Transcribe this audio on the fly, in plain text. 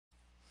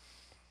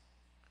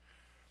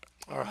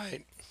All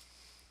right.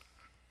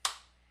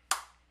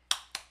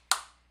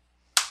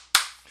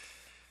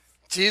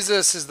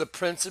 Jesus is the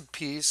Prince of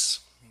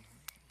Peace.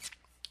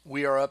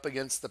 We are up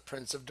against the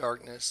Prince of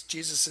Darkness.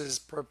 Jesus'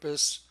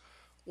 purpose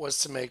was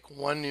to make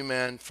one new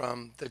man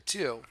from the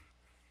two,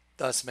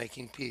 thus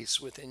making peace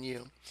within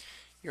you.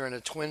 You're in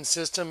a twin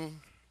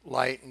system,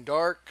 light and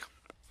dark,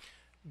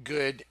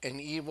 good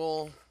and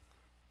evil,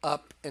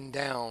 up and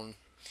down.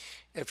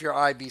 If your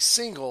eye be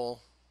single,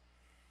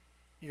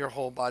 your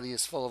whole body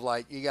is full of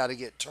light. You got to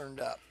get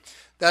turned up.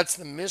 That's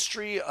the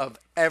mystery of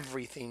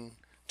everything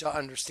to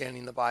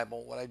understanding the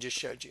Bible, what I just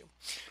showed you.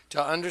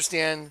 To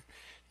understand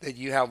that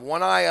you have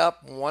one eye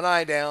up, one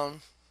eye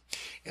down,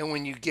 and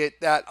when you get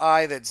that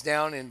eye that's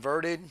down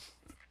inverted,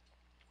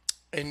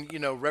 and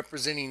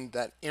representing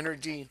that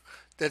energy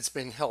that's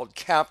been held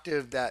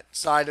captive, that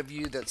side of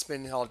you that's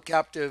been held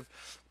captive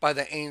by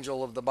the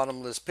angel of the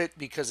bottomless pit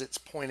because it's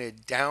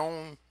pointed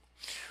down.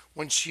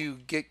 Once you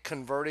get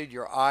converted,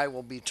 your eye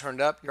will be turned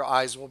up, your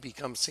eyes will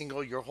become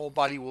single, your whole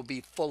body will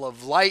be full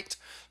of light,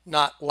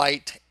 not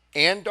light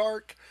and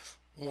dark.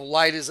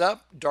 Light is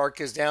up, dark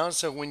is down.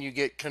 So when you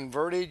get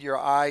converted, your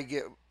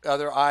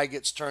other eye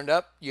gets turned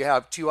up. You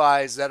have two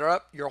eyes that are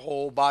up. Your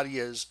whole body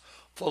is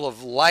full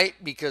of light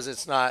because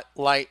it's not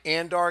light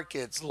and dark,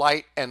 it's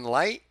light and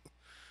light.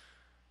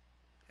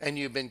 And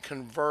you've been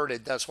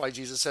converted. That's why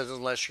Jesus says,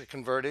 unless you're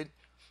converted,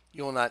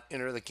 you will not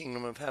enter the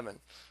kingdom of heaven.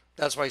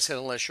 That's why he said,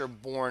 unless you're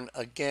born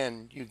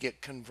again, you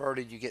get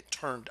converted, you get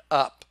turned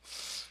up.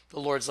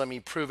 The Lord's let me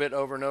prove it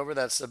over and over.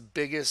 That's the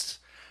biggest,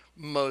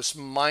 most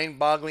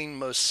mind-boggling,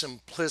 most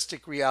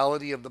simplistic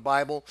reality of the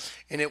Bible.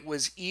 And it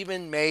was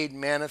even made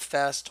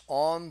manifest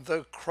on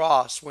the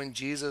cross when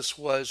Jesus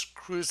was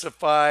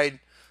crucified.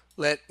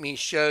 Let me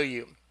show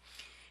you.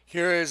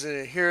 Here is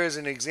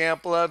an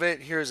example of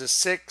it. Here's a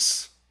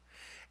 6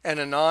 and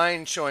a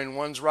 9 showing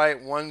one's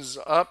right, one's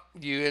up.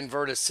 You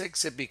invert a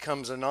 6, it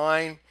becomes a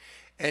 9.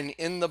 And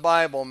in the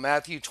Bible,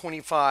 Matthew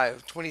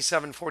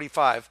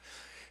 27:45,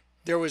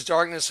 there was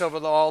darkness over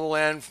all the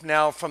land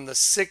now from the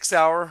 6th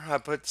hour. I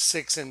put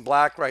 6 in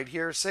black right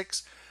here,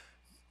 6.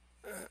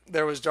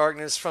 There was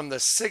darkness from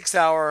the 6th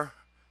hour.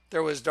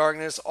 There was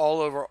darkness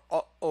all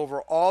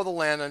over all the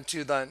land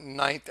unto the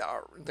 9th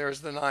hour.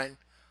 There's the 9.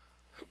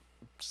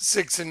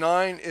 6 and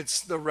 9, it's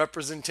the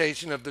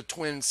representation of the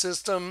twin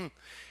system.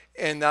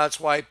 And that's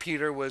why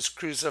Peter was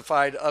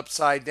crucified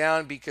upside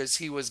down, because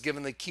he was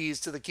given the keys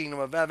to the kingdom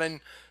of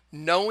heaven,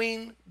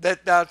 knowing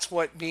that that's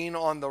what being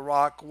on the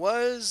rock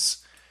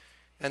was.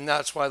 And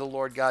that's why the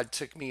Lord God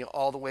took me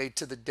all the way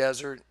to the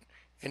desert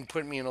and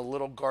put me in a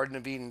little Garden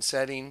of Eden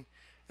setting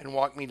and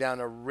walked me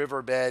down a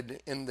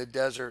riverbed in the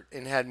desert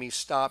and had me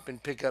stop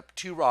and pick up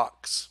 2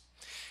 rocks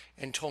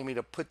and told me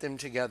to put them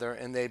together,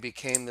 and they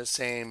became the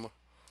same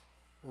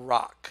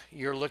rock.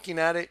 You're looking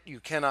at it. You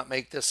cannot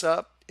make this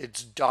up.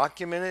 It's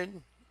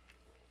documented.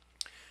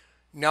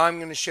 Now I'm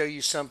going to show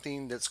you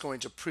something that's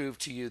going to prove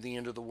to you the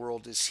end of the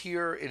world is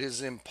here. It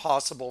is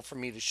impossible for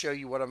me to show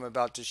you what I'm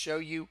about to show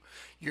you.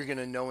 You're going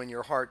to know in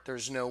your heart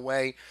there's no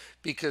way,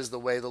 because the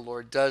way the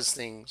Lord does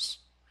things,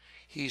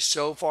 he's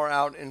so far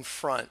out in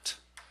front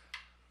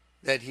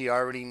that he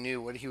already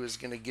knew what he was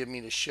going to give me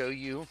to show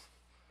you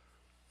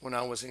when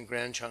I was in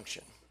Grand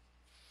Junction.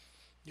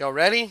 Y'all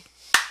ready?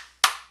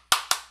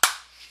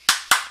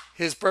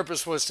 His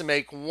purpose was to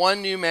make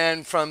one new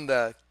man from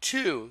the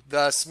two,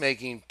 thus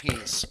making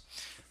peace.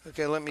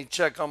 Okay, let me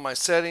check on my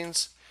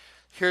settings.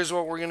 Here's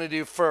what we're going to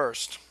do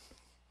first.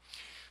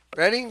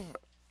 Ready?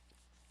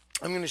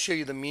 I'm going to show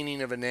you the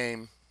meaning of a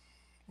name.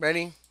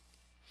 Ready?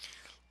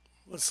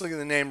 Let's look at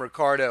the name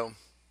Ricardo.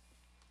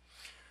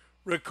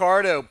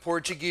 Ricardo,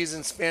 Portuguese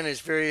and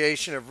Spanish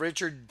variation of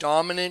Richard,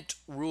 dominant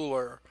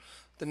ruler.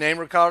 The name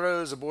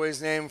Ricardo is a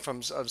boy's name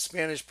of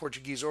Spanish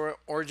Portuguese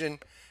origin,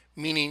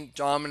 meaning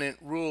dominant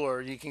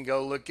ruler. You can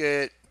go look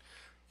at,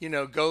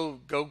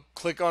 go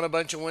click on a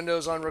bunch of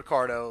windows on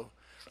Ricardo.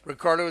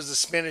 Ricardo is the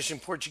Spanish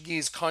and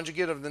Portuguese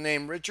conjugate of the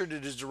name Richard.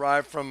 It is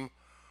derived from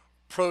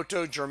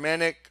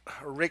Proto-Germanic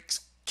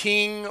Rix,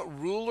 king,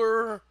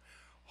 ruler,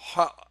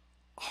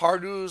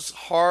 hardus,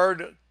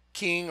 hard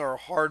king or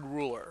hard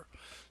ruler.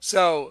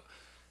 So,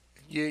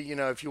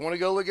 if you want to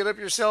go look it up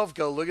yourself,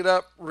 go look it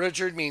up.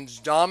 Richard means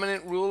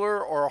dominant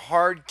ruler or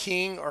hard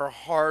king or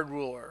hard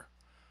ruler.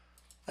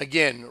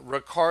 Again,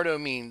 Ricardo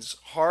means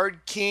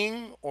hard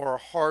king or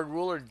hard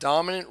ruler,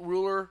 dominant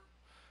ruler.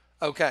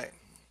 Okay,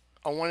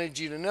 I wanted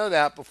you to know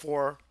that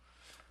before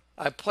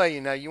I play you.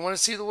 Now, you want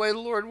to see the way the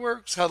Lord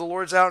works, how the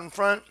Lord's out in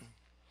front?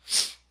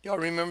 Y'all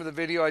remember the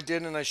video I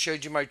did and I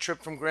showed you my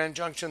trip from Grand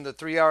Junction, the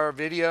 3-hour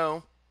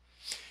video,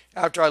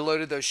 after I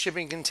loaded those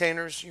shipping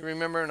containers? You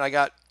remember? And I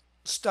got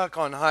stuck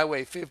on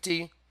Highway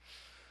 50.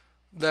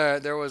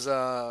 There was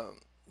a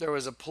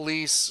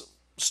police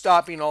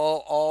stopping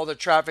all the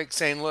traffic,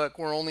 saying, look,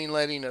 we're only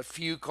letting a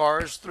few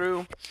cars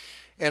through.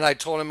 And I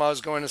told him I was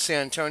going to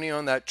San Antonio,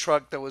 and that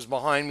truck that was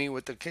behind me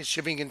with the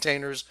shipping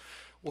containers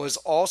was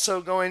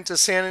also going to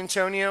San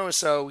Antonio.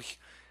 So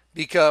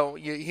because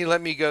he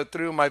let me go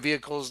through, my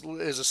vehicle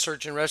is a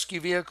search and rescue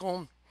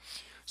vehicle,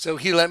 so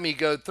he let me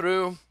go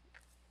through.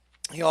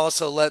 He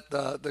also let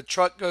the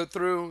truck go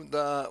through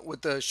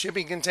with the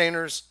shipping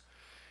containers,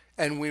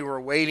 and we were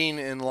waiting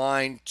in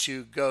line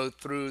to go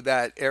through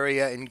that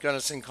area in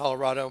Gunnison,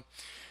 Colorado,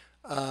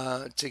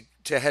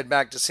 to head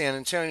back to San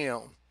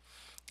Antonio.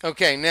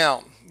 Okay,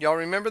 now y'all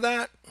remember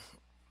that?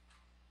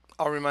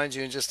 I'll remind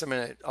you in just a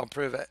minute. I'll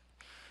prove it.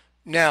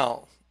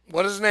 Now,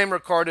 what does the name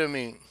Ricardo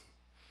mean?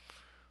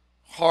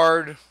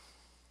 Hard,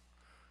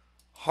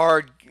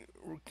 hard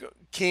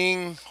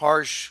king,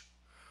 harsh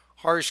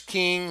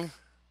king,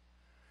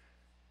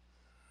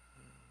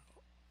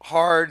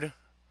 hard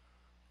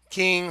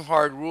king,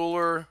 hard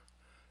ruler,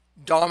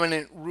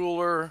 dominant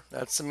ruler.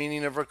 That's the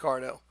meaning of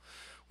Ricardo.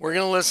 We're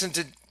gonna listen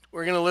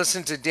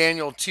to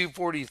Daniel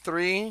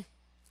 2:43.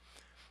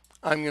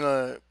 I'm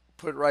gonna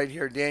put right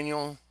here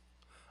Daniel.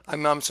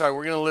 I'm sorry.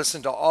 We're gonna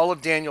listen to all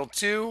of Daniel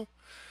 2.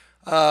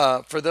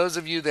 For those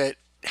of you that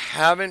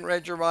haven't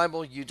read your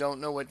Bible, you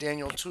don't know what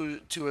Daniel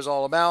 2 is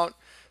all about.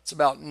 It's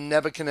about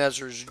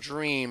Nebuchadnezzar's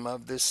dream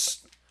of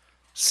this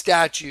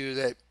statue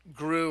that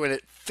grew and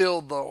it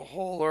filled the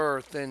whole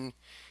earth, and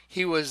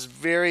he was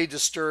very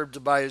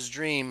disturbed by his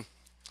dream.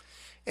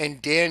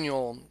 And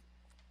Daniel,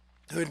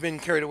 who had been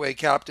carried away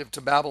captive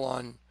to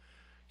Babylon,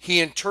 he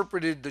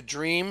interpreted the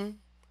dream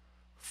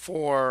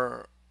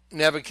for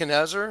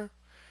Nebuchadnezzar,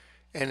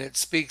 and it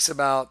speaks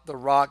about the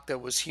rock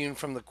that was hewn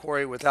from the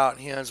quarry without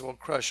hands will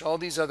crush all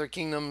these other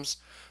kingdoms.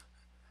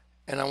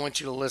 And I want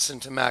you to listen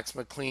to Max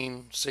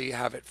McLean so you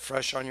have it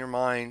fresh on your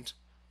mind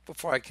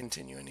before I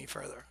continue any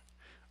further.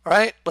 All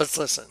right, let's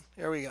listen.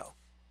 Here we go.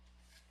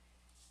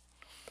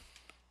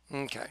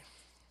 Okay.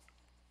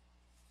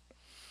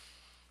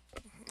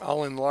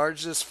 I'll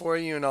enlarge this for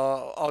you, and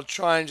I'll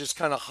try and just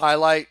kind of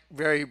highlight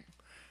very,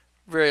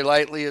 very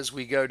lightly as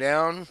we go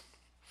down.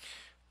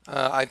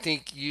 I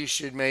think you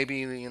should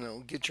maybe,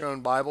 get your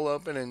own Bible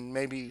open and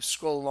maybe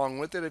scroll along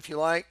with it if you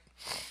like.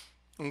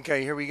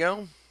 Okay, here we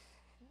go.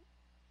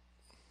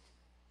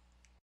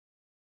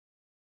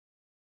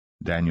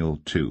 Daniel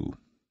 2.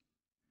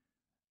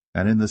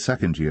 And in the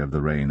 2nd year of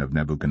the reign of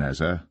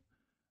Nebuchadnezzar,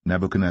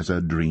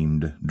 Nebuchadnezzar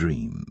dreamed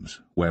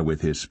dreams,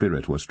 wherewith his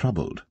spirit was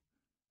troubled,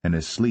 and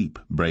his sleep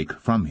brake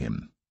from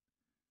him.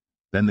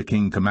 Then the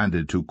king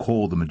commanded to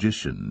call the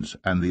magicians,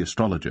 and the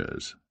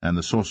astrologers, and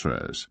the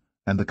sorcerers,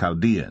 and the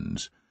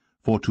Chaldeans,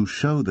 for to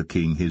show the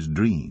king his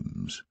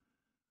dreams.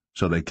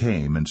 So they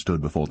came and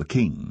stood before the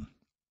king.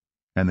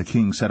 And the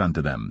king said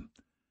unto them,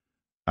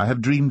 I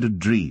have dreamed a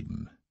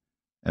dream,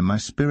 and my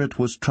spirit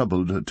was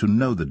troubled to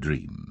know the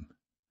dream.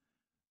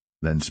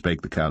 Then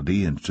spake the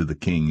Chaldeans to the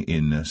king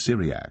in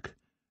Syriac,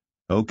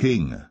 O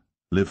king,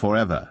 live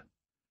forever.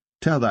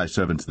 Tell thy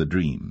servants the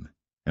dream,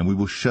 and we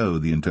will show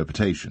the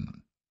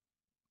interpretation.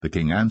 The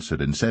king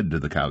answered and said to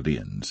the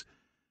Chaldeans,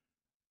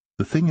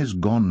 The thing is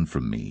gone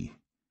from me.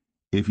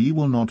 If ye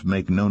will not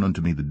make known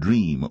unto me the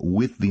dream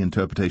with the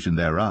interpretation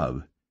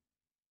thereof,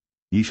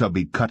 ye shall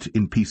be cut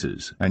in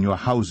pieces, and your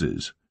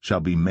houses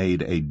shall be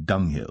made a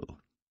dunghill.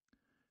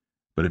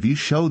 But if ye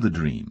show the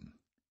dream,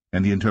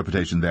 and the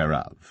interpretation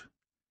thereof,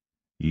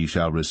 ye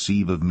shall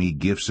receive of me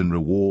gifts and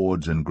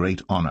rewards and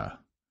great honor.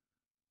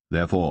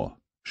 Therefore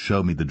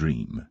show me the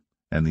dream,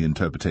 and the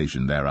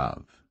interpretation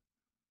thereof.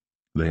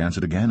 They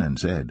answered again and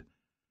said,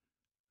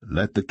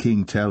 Let the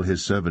king tell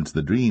his servants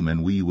the dream,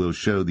 and we will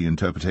show the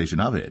interpretation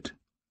of it.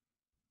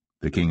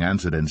 The king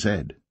answered and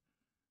said,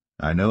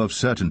 I know of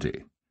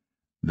certainty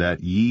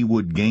that ye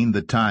would gain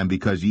the time,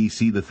 because ye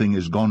see the thing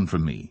is gone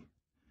from me.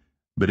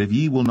 But if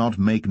ye will not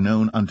make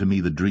known unto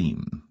me the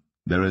dream,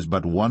 there is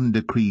but one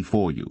decree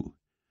for you,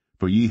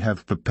 for ye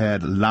have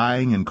prepared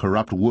lying and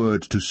corrupt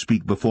words to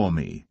speak before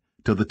me,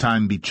 till the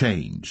time be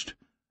changed.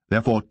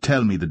 Therefore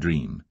tell me the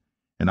dream,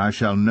 and I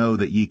shall know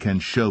that ye can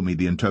show me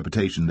the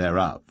interpretation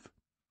thereof.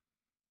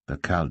 The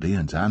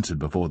Chaldeans answered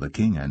before the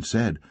king, and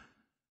said,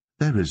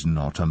 There is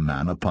not a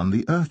man upon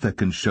the earth that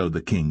can show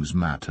the king's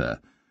matter.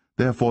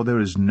 Therefore there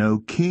is no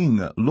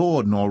king,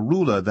 lord, nor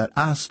ruler that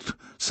asked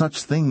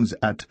such things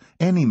at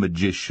any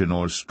magician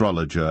or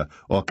astrologer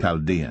or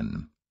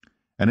Chaldean.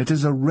 And it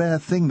is a rare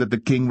thing that the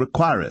king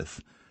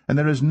requireth, and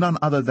there is none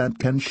other that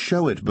can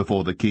show it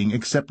before the king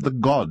except the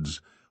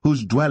gods,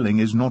 whose dwelling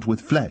is not with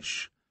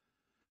flesh.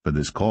 For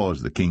this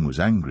cause the king was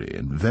angry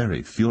and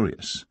very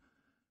furious,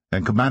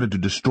 and commanded to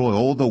destroy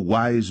all the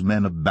wise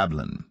men of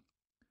Babylon.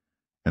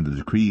 And the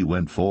decree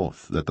went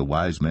forth that the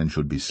wise men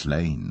should be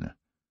slain,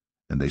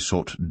 and they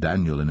sought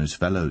Daniel and his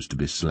fellows to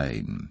be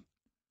slain.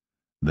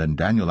 Then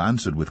Daniel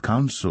answered with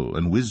counsel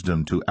and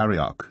wisdom to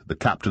Arioch, the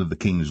captain of the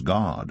king's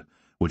guard,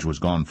 which was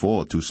gone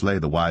forth to slay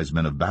the wise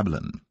men of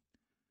Babylon.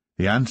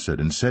 He answered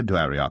and said to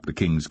Arioch the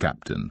king's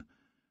captain,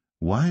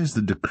 Why is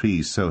the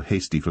decree so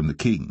hasty from the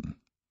king?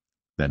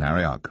 Then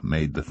Arioch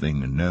made the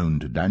thing known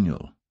to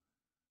Daniel.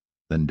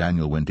 Then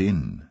Daniel went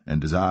in, and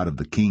desired of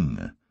the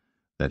king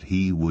that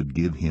he would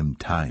give him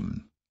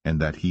time, and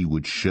that he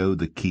would show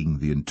the king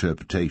the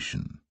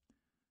interpretation.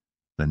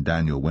 Then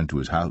Daniel went to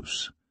his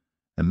house,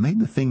 and made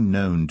the thing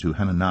known to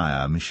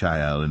Hananiah,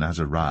 Mishael, and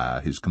Azariah,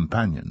 his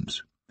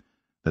companions,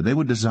 that they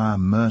would desire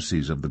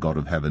mercies of the God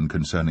of heaven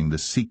concerning the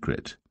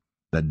secret,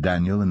 that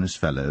Daniel and his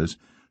fellows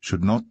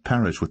should not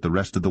perish with the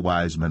rest of the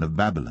wise men of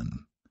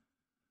Babylon.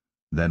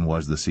 Then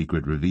was the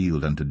secret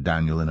revealed unto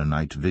Daniel in a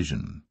night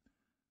vision.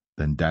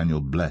 Then Daniel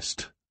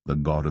blessed the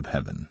God of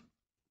heaven.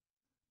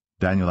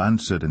 Daniel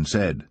answered and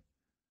said,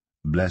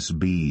 Blessed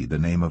be the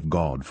name of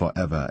God for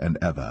ever and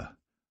ever,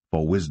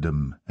 for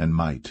wisdom and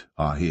might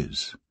are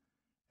his.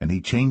 And he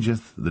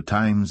changeth the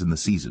times and the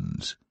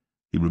seasons.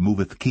 He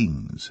removeth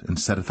kings, and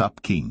setteth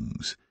up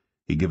kings.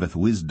 He giveth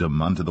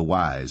wisdom unto the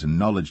wise, and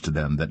knowledge to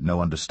them that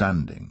know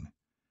understanding.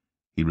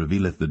 He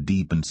revealeth the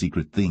deep and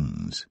secret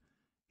things.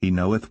 He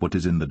knoweth what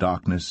is in the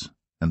darkness,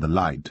 and the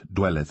light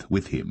dwelleth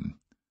with him.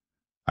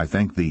 I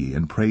thank thee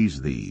and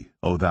praise thee,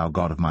 O thou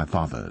God of my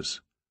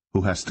fathers,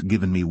 who hast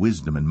given me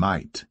wisdom and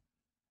might,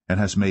 and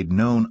hast made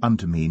known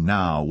unto me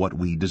now what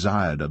we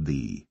desired of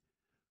thee.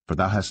 For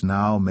thou hast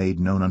now made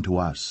known unto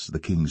us the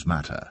king's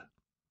matter.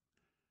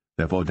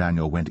 Therefore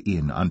Daniel went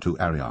in unto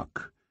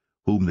Arioch,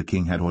 whom the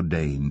king had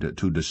ordained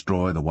to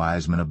destroy the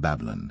wise men of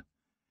Babylon.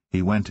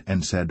 He went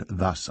and said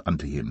thus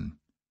unto him,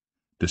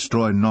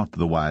 Destroy not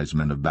the wise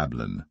men of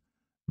Babylon.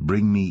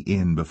 Bring me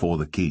in before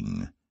the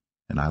king,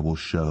 and I will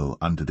show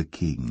unto the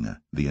king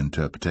the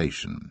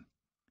interpretation.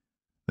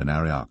 Then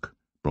Arioch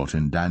brought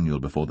in Daniel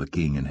before the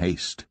king in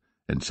haste,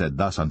 and said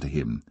thus unto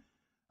him,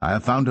 I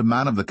have found a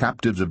man of the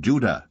captives of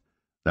Judah,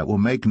 that will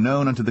make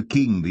known unto the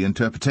king the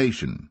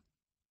interpretation.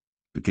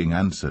 The king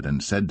answered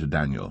and said to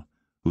Daniel,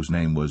 whose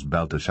name was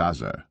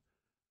Belteshazzar,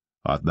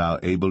 Art thou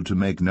able to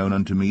make known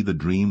unto me the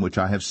dream which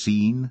I have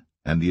seen,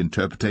 and the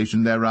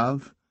interpretation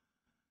thereof?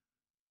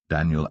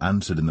 Daniel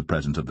answered in the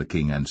presence of the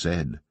king, and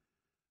said,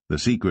 The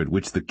secret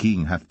which the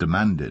king hath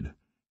demanded,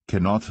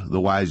 cannot the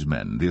wise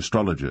men, the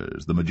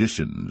astrologers, the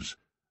magicians,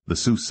 the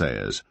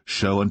soothsayers,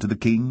 show unto the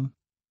king?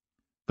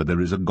 But there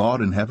is a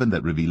God in heaven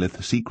that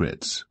revealeth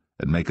secrets,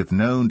 and maketh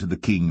known to the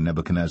king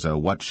Nebuchadnezzar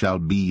what shall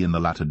be in the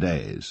latter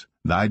days.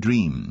 Thy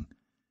dream,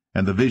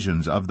 and the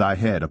visions of thy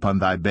head upon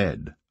thy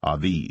bed, are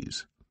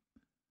these.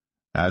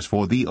 As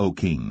for thee, O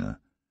king,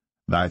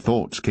 thy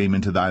thoughts came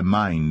into thy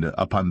mind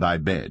upon thy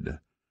bed,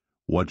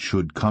 what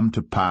should come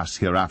to pass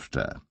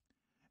hereafter.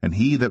 And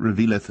he that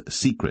revealeth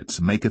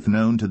secrets maketh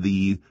known to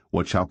thee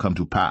what shall come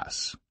to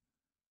pass.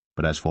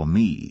 But as for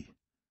me,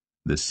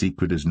 the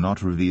secret is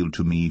not revealed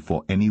to me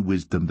for any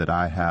wisdom that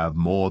I have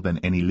more than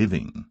any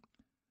living,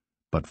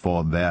 but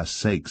for their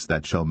sakes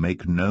that shall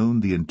make known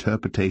the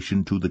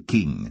interpretation to the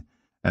king,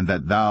 and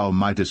that thou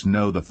mightest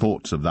know the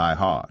thoughts of thy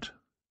heart.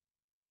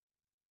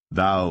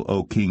 Thou,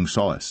 O king,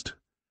 sawest,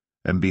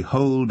 and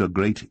behold a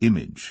great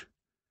image.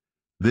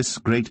 This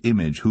great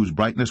image, whose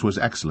brightness was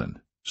excellent,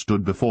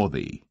 stood before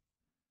thee,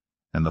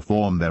 and the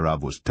form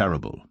thereof was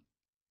terrible.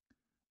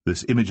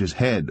 This image's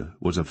head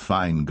was of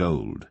fine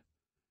gold,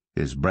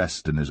 his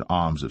breast and his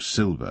arms of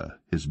silver,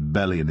 his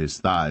belly and his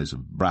thighs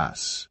of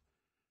brass,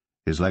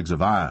 his legs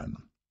of iron,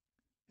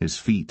 his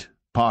feet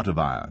part of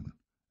iron,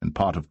 and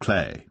part of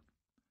clay.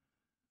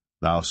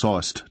 Thou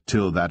sawest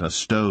till that a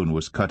stone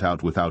was cut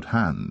out without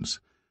hands,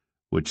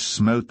 which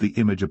smote the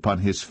image upon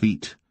his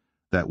feet,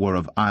 that were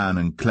of iron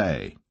and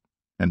clay,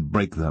 and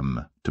brake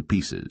them to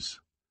pieces.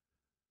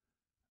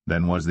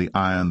 Then was the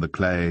iron, the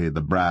clay,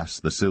 the brass,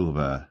 the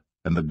silver,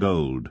 and the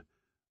gold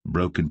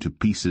broken to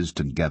pieces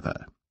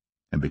together,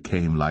 and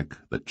became like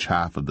the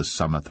chaff of the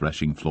summer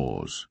threshing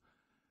floors,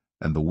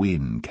 and the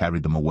wind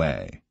carried them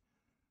away,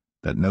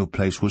 that no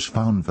place was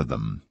found for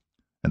them,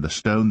 and the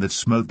stone that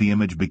smote the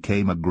image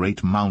became a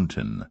great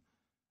mountain,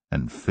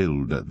 and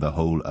filled the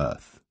whole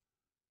earth.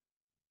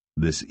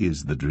 This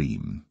is the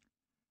dream,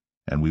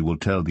 and we will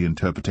tell the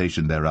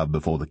interpretation thereof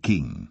before the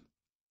king.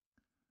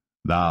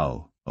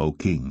 Thou, O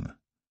king,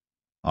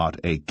 art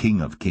a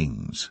king of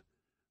kings,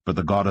 for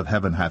the God of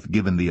heaven hath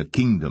given thee a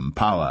kingdom,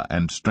 power,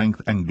 and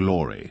strength, and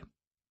glory.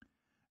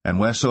 And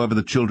wheresoever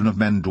the children of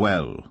men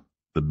dwell,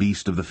 the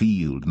beast of the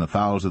field and the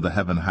fowls of the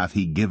heaven hath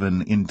he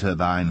given into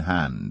thine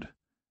hand,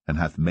 and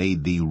hath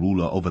made thee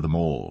ruler over them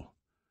all.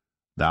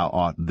 Thou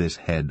art this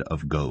head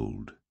of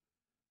gold.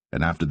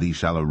 And after thee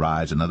shall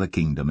arise another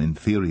kingdom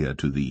inferior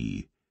to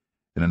thee,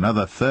 and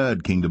another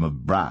third kingdom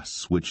of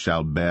brass, which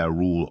shall bear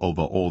rule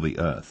over all the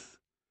earth.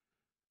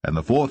 And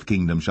the fourth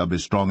kingdom shall be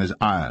strong as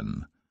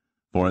iron,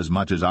 for as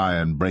much as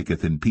iron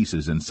breaketh in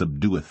pieces and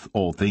subdueth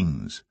all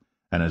things,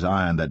 and as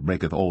iron that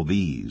breaketh all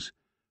these,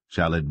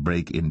 shall it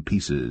break in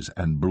pieces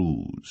and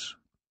bruise.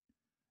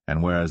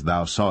 And whereas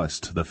thou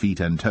sawest the feet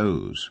and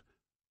toes,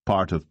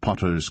 part of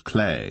potter's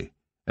clay,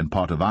 and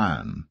part of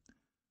iron,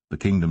 the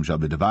kingdom shall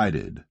be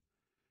divided.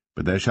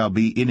 But there shall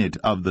be in it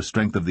of the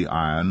strength of the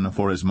iron,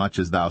 forasmuch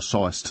as thou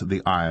sawest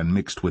the iron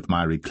mixed with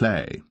miry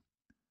clay.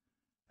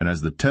 And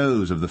as the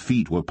toes of the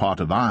feet were part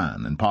of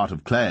iron and part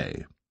of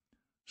clay,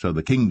 so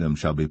the kingdom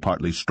shall be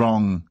partly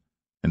strong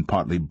and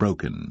partly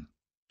broken.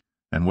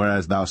 And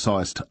whereas thou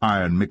sawest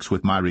iron mixed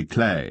with miry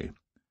clay,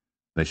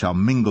 they shall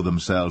mingle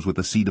themselves with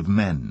the seed of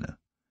men,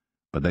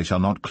 but they shall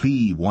not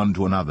cleave one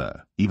to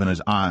another, even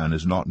as iron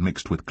is not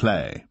mixed with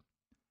clay.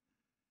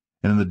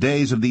 And in the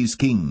days of these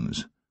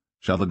kings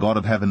shall the God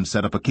of heaven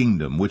set up a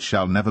kingdom which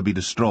shall never be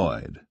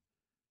destroyed,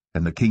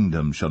 And the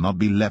kingdom shall not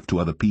be left to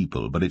other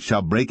people, but it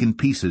shall break in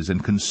pieces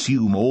and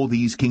consume all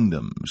these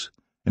kingdoms,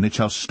 and it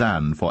shall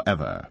stand for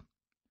ever.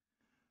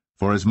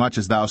 Forasmuch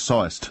as thou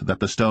sawest that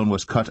the stone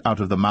was cut out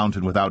of the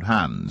mountain without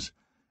hands,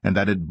 and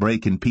that it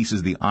brake in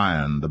pieces the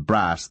iron, the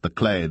brass, the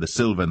clay, the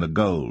silver, and the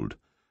gold,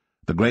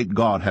 the great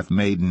God hath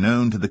made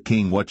known to the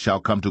king what shall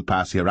come to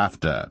pass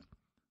hereafter,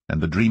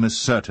 and the dream is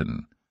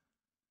certain,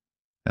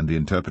 and the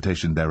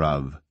interpretation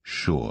thereof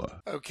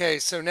sure. Okay,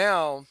 so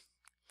now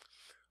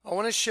I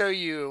want to show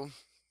you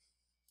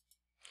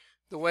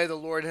the way the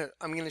Lord,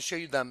 I'm going to show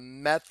you the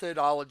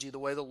methodology, the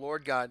way the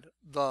Lord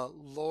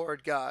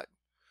God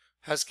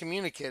has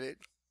communicated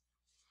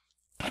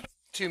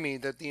to me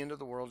that the end of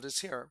the world is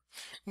here.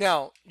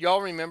 Now,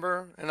 y'all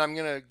remember, and I'm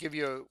going to give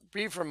you a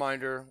brief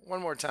reminder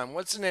one more time.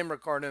 What's the name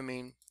Ricardo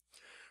mean?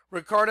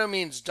 Ricardo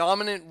means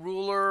dominant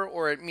ruler,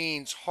 or it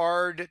means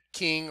hard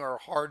king or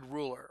hard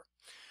ruler.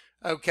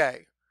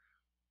 Okay.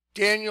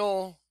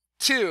 Daniel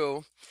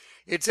 2,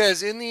 it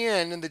says, in the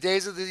end, in the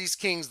days of these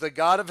kings, the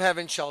God of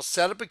heaven shall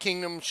set up a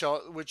kingdom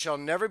which shall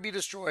never be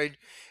destroyed,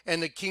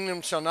 and the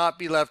kingdom shall not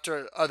be left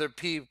to other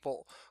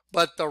people.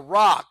 But the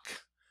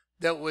rock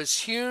that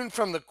was hewn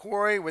from the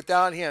quarry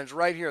without hands,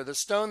 right here, the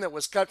stone that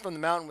was cut from the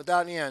mountain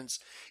without hands,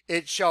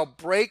 it shall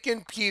break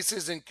in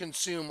pieces and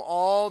consume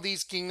all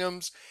these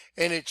kingdoms,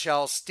 and it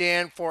shall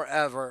stand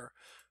forever.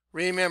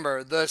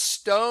 Remember, the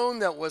stone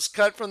that was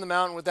cut from the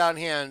mountain without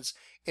hands,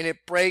 and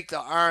it brake the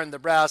iron, the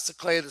brass, the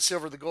clay, the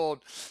silver, the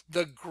gold.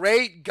 The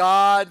great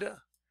God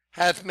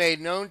hath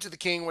made known to the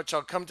king what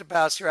shall come to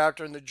pass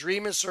hereafter, and the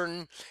dream is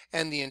certain,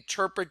 and the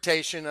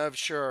interpretation of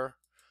sure.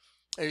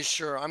 Is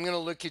sure. I'm going to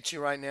look at you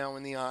right now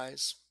in the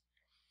eyes.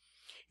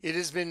 It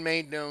has been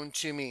made known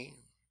to me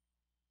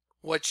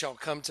what shall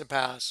come to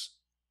pass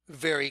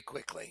very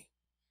quickly.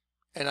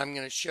 And I'm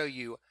going to show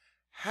you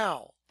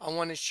how. I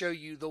want to show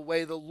you the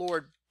way the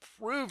Lord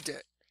proved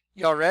it.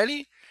 Y'all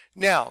ready?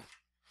 Now,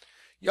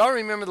 y'all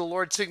remember the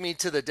Lord took me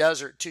to the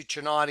desert, to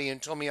Chinati,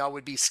 and told me I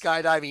would be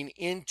skydiving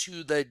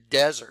into the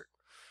desert.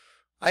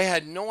 I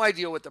had no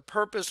idea what the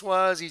purpose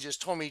was. He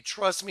just told me,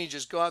 trust me,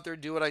 just go out there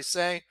and do what I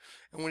say.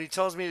 And when he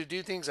tells me to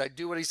do things, I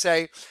do what he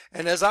say.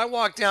 And as I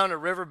walked down a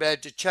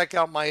riverbed to check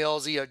out my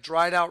LZ, a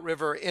dried out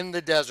river in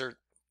the desert,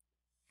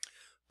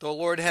 the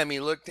Lord had me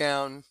look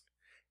down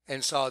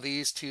and saw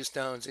these two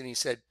stones. And he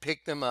said,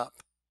 pick them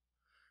up.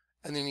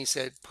 And then he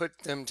said,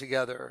 put them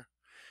together.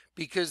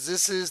 Because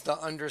this is the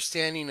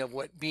understanding of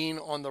what being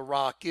on the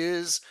rock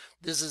is.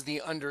 This is the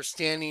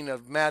understanding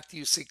of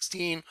Matthew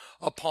 16.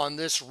 Upon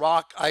this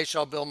rock I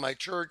shall build my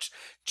church.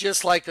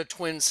 Just like a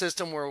twin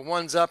system where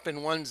one's up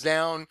and one's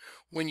down.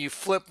 When you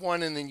flip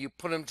one and then you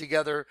put them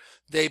together,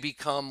 they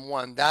become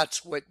one.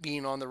 That's what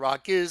being on the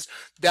rock is.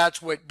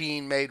 That's what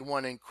being made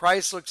one in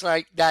Christ looks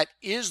like. That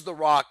is the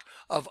rock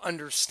of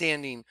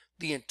understanding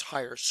the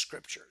entire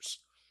scriptures.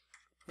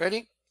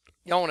 Ready?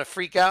 Y'all want to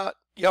freak out?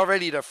 Y'all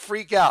ready to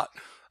freak out?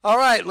 All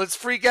right, let's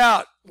freak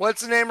out.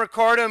 What's the name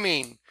Ricardo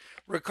mean?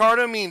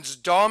 Ricardo means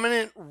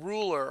dominant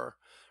ruler.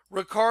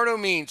 Ricardo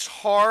means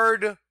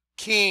hard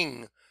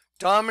king,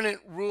 dominant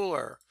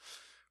ruler.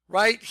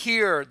 Right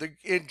here,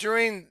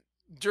 during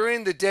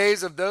the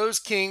days of those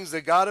kings,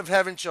 the God of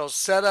heaven shall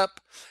set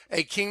up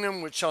a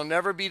kingdom which shall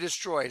never be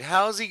destroyed.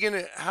 How's he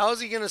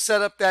gonna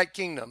set up that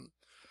kingdom?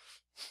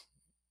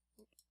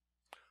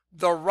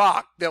 The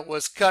rock that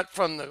was cut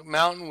from the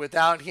mountain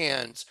without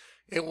hands.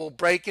 It will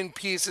break in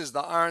pieces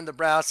the iron, the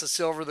brass, the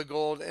silver, the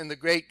gold, and the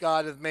great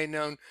God hath made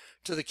known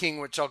to the king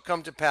what shall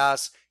come to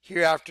pass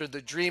hereafter. The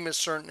dream is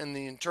certain, and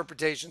the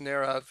interpretation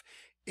thereof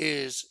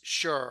is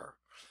sure.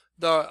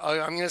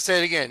 I'm going to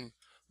say it again.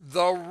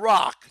 The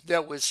rock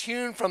that was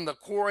hewn from the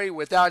quarry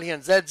without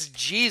hands, that's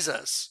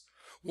Jesus,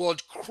 will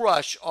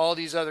crush all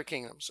these other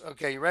kingdoms.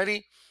 Okay, you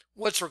ready?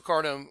 What's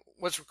Ricardo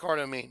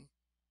mean?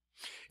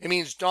 It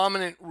means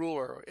dominant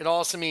ruler. It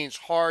also means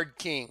hard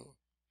king.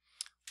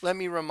 Let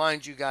me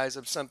remind you guys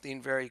of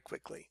something very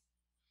quickly.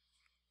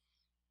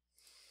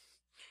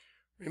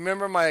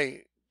 Remember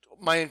my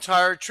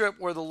entire trip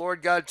where the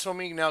Lord God told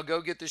me, now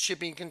go get the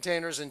shipping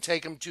containers and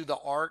take them to the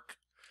ark,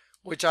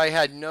 which I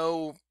had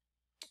nothing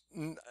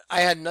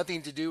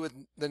to do with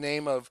the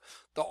name of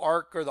the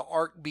ark or the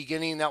ark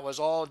beginning. That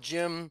was all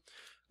Jim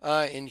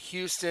in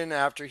Houston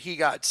after he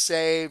got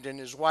saved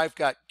and his wife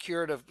got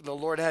cured of, the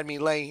Lord had me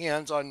lay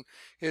hands on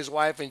his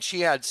wife, and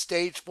she had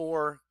stage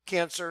 4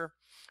 cancer.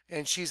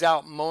 And she's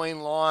out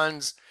mowing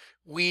lawns,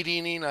 weed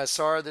eating. I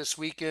saw her this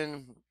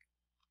weekend.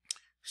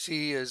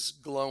 She is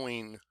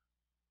glowing.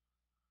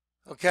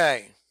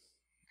 Okay,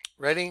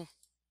 ready?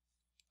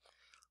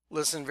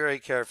 Listen very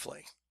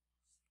carefully.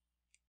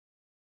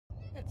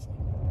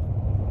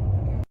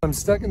 I'm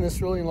stuck in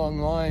this really long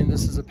line.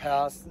 This is a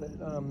path that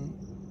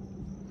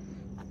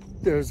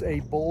there's a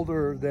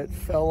boulder that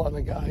fell on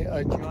a guy,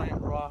 a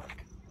giant rock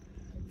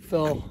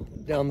fell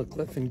down the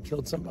cliff and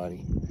killed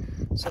somebody.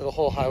 So the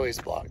whole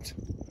highway's blocked.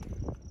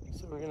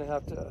 We're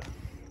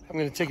I'm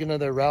gonna take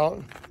another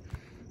route,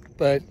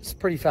 but it's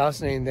pretty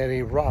fascinating that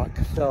a rock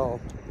fell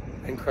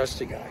and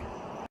crushed a guy.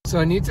 So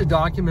I need to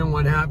document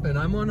what happened.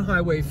 I'm on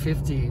Highway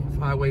 50,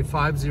 Highway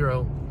 50,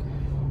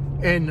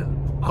 And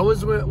I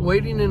was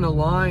waiting in a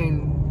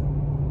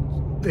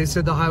line. They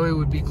said the highway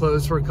would be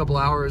closed for a couple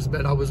hours,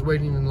 but I was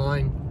waiting in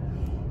line,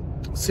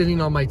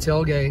 sitting on my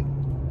tailgate.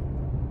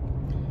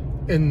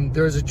 And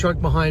there's a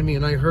truck behind me,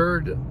 and I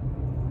heard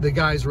the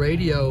guy's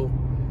radio,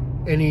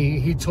 and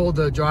he told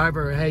the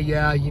driver, hey,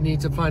 yeah, you need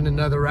to find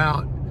another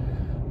route.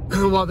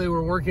 While they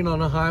were working on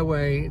the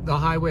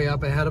highway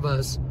up ahead of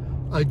us,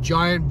 a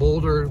giant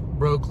boulder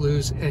broke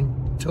loose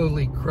and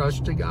totally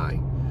crushed a guy.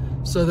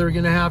 So they're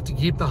going to have to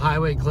keep the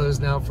highway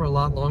closed now for a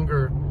lot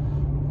longer.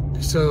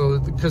 So,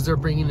 because they're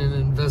bringing in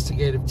an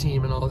investigative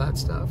team and all that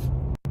stuff.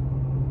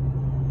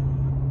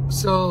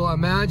 So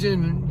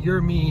imagine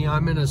you're me,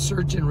 I'm in a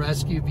search and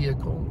rescue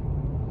vehicle.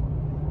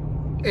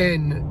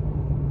 And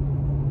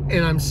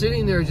I'm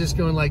sitting there just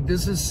going like,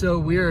 this is so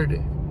weird.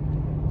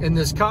 And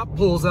this cop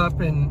pulls up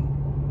and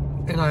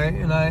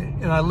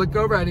I look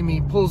over at him.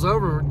 He pulls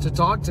over to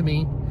talk to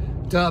me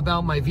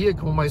about my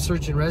vehicle, my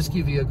search and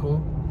rescue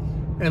vehicle.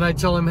 And I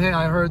tell him, hey,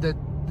 I heard that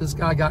this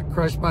guy got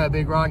crushed by a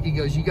big rock. He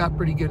goes, you got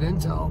pretty good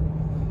intel.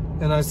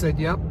 And I said,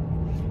 yep.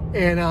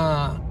 And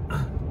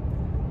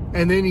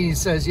then he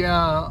says,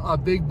 yeah, a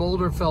big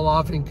boulder fell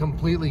off and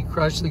completely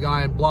crushed the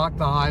guy and blocked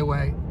the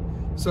highway.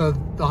 So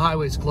the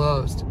highway's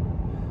closed.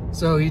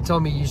 So he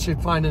told me you should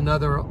find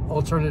another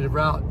alternative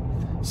route.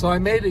 So I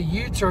made a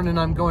U-turn and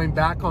I'm going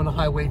back on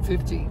Highway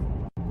 50.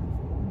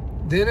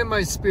 Then in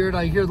my spirit,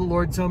 I hear the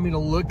Lord tell me to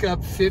look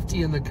up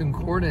 50 in the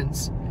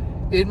concordance.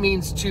 It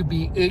means to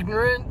be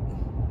ignorant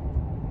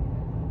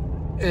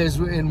is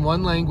in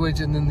one language,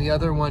 and then the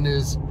other one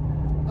is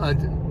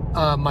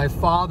my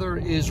Father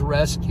is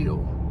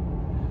rescue.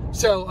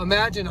 So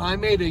imagine I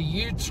made a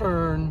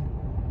U-turn.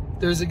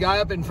 There's a guy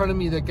up in front of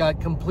me that got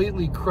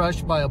completely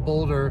crushed by a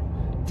boulder.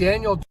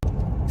 Daniel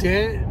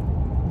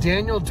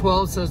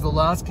 12 says the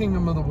last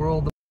kingdom of the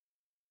world.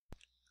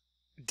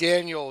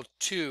 Daniel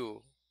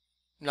 2,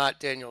 not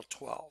Daniel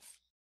 12.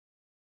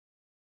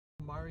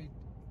 Miry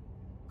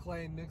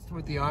clay mixed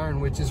with the iron,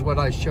 which is what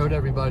I showed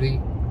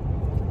everybody.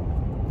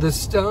 The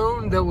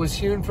stone that was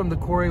hewn from the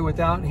quarry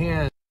without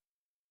hand.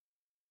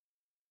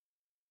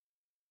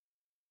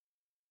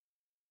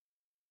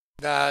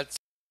 That's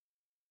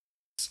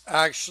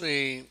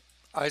actually,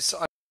 I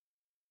saw.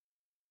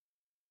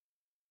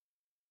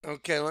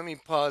 Okay, let me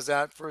pause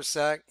that for a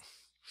sec.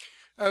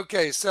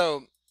 Okay,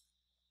 so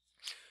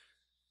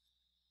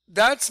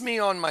that's me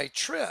on my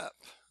trip.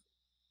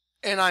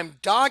 And I'm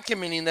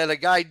documenting that a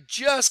guy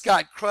just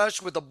got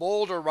crushed with a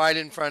boulder right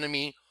in front of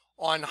me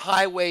on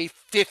Highway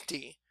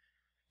 50.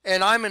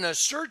 And I'm in a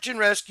search and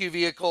rescue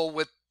vehicle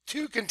with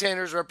 2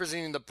 containers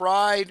representing the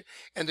bride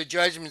and the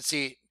judgment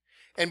seat.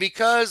 And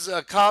because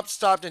a cop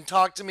stopped and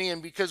talked to me,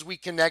 and because we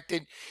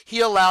connected,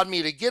 he allowed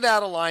me to get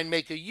out of line,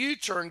 make a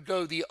U-turn,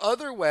 go the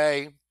other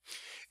way,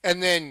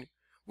 and then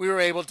we were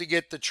able to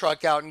get the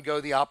truck out and go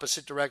the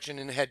opposite direction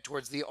and head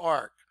towards the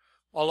ark,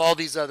 while all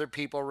these other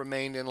people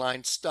remained in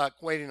line stuck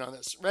waiting on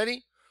this.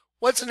 Ready?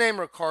 What's the name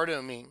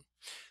Ricardo mean?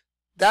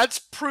 That's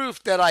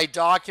proof that I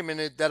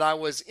documented that I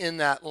was in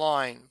that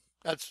line.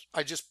 That's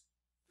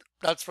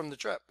from the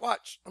trip.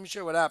 Watch. Let me show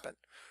you what happened.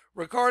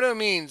 Ricardo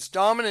means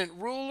dominant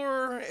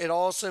ruler. It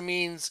also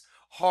means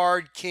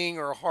hard king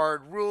or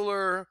hard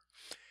ruler.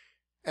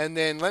 And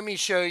then let me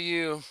show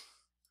you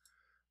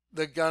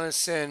the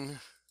Gunnison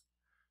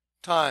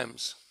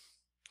times.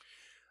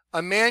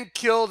 A man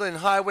killed in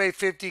Highway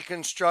 50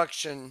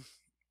 construction.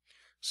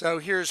 So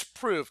here's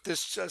proof.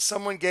 This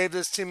someone gave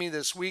this to me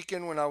this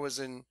weekend when I was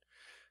in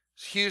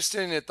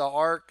Houston at the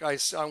Ark. I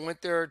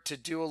went there to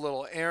do a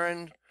little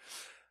errand.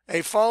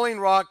 A falling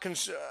rock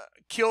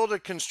killed a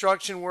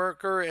construction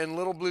worker in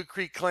Little Blue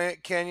Creek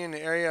Canyon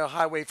area of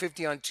Highway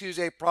 50 on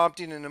Tuesday,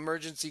 prompting an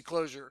emergency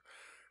closure.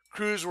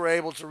 Crews were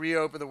able to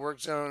reopen the work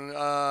zone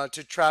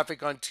to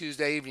traffic on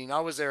Tuesday evening.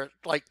 I was there at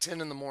like 10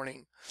 in the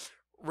morning.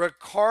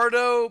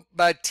 Ricardo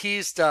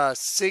Batista,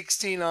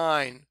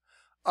 69,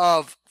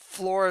 of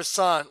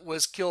Florissant,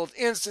 was killed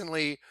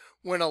instantly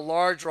when a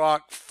large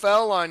rock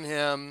fell on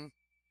him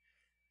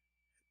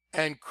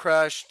and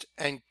crushed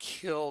and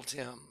killed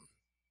him.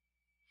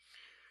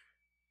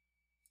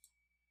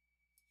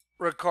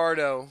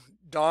 Ricardo,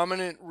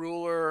 dominant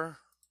ruler,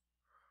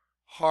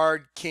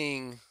 hard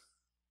king.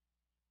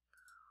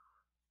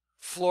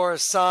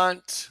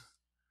 Florissant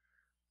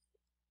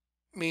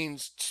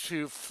means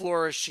to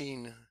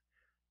flourishing,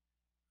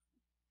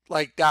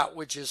 like that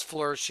which is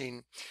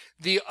flourishing.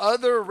 The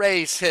other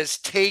race has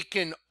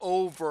taken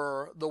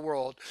over the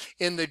world.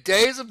 In the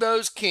days of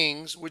those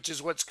kings, which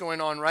is what's going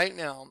on right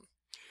now,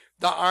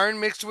 the iron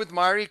mixed with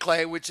miry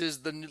clay, which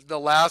is the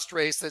last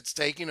race that's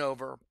taking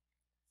over.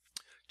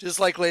 Just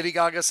like Lady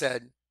Gaga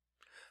said,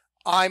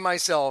 I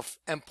myself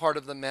am part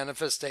of the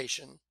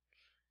manifestation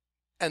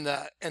and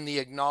the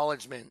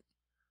acknowledgement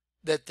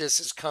that this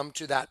has come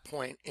to that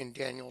point in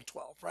Daniel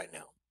 12 right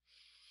now.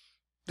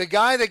 The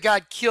guy that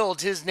got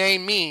killed, his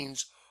name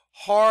means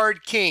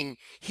hard king.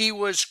 He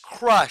was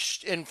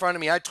crushed in front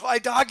of me. I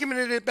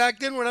documented it back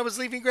then when I was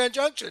leaving Grand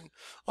Junction.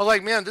 I was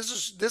like, man, this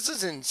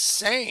is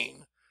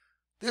insane.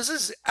 This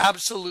is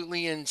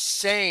absolutely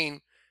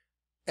insane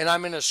and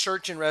I'm in a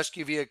search and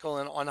rescue vehicle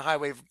on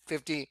Highway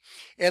 50,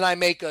 and I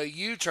make a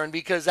U-turn,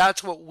 because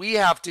that's what we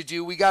have to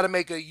do. We got to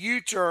make a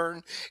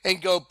U-turn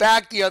and go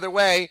back the other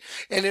way.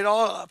 And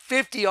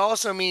 50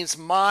 also means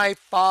my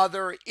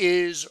Father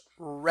is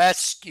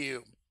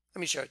rescue. Let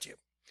me show it to you,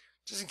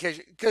 just in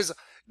case, because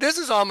this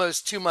is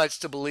almost too much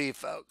to believe,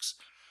 folks.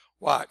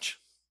 Watch.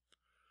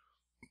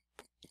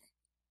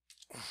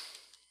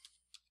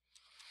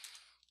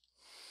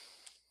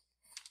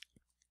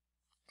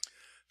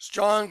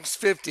 Strong's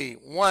 50.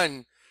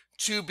 1.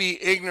 To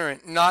be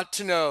ignorant, not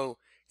to know.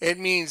 It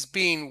means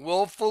being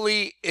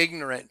willfully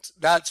ignorant.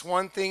 That's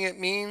one thing it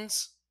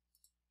means.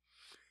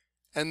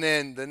 And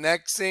then the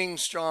next thing,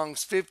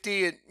 Strong's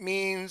 50, it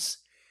means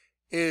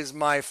is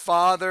my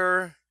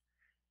Father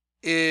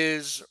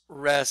is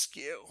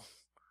rescue.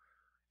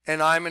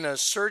 And I'm in a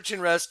search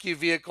and rescue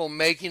vehicle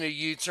making a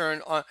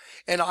U-turn,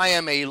 and I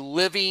am a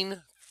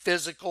living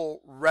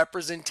physical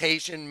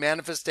representation,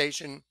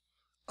 manifestation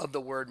of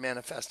the word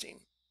manifesting.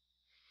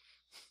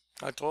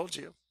 I told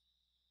you.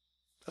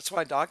 That's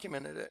why I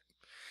documented it.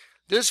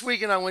 This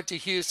weekend I went to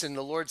Houston.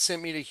 The Lord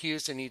sent me to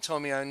Houston. He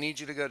told me, I need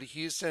you to go to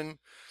Houston.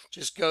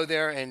 Just go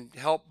there and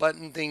help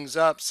button things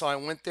up. So I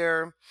went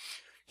there.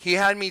 He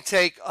had me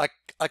take a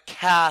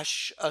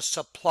cache, a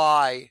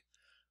supply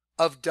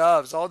of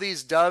doves. All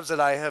these doves that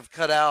I have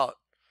cut out.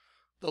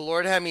 The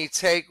Lord had me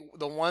take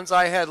the ones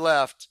I had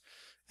left.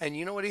 And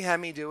you know what he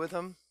had me do with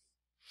them?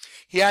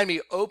 He had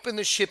me open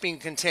the shipping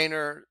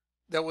container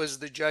that was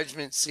the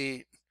judgment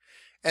seat.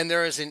 And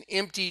there is an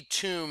empty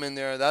tomb in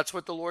there. That's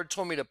what the Lord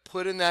told me to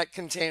put in that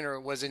container,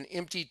 was an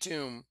empty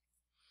tomb.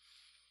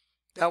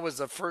 That was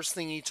the first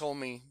thing he told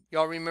me.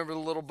 Y'all remember the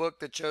little book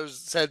that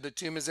said the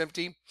tomb is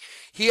empty?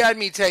 He had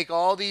me take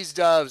all these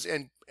doves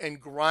and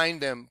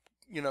grind them,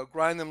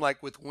 grind them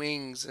like with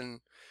wings and,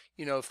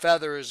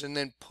 feathers, and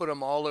then put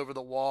them all over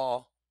the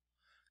wall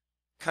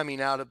coming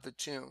out of the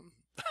tomb.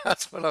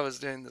 That's what I was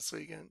doing this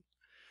weekend,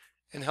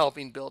 and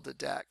helping build a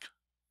deck.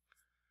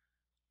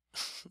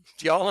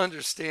 Do y'all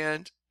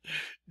understand?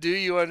 Do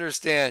you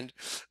understand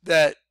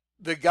that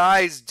the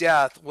guy's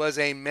death was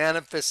a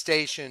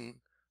manifestation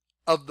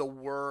of the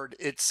word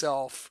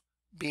itself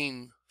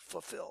being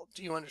fulfilled?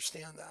 Do you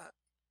understand that?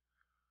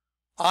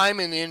 I'm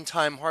an end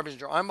time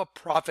harbinger. I'm a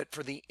prophet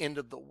for the end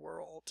of the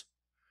world.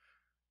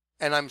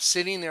 And I'm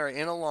sitting there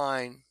in a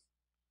line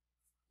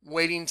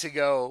waiting to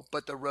go,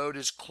 but the road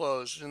is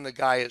closed and the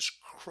guy is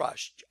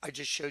crushed. I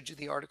just showed you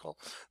the article.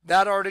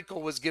 That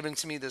article was given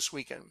to me this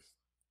weekend.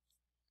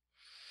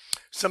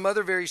 Some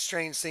other very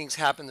strange things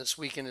happened this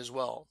weekend as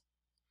well.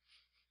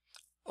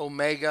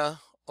 Omega,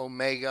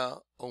 Omega,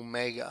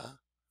 Omega.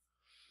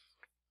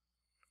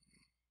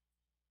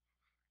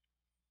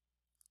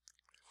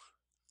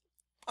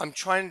 I'm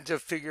trying to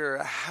figure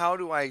out, how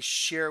do I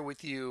share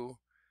with you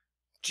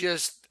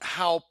just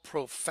how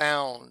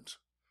profound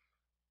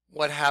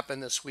what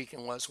happened this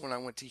weekend was when I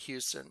went to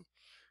Houston.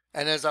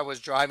 And as I was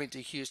driving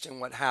to Houston,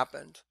 what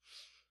happened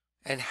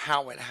and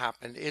how it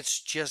happened. It's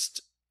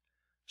just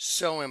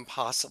so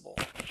impossible.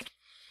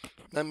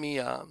 Let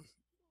me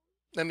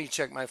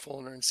check my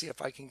folder and see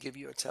if I can give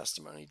you a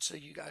testimony so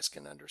you guys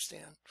can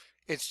understand.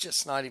 It's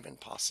just not even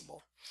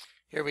possible.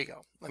 Here we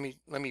go. Let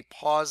me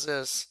pause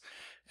this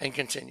and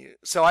continue.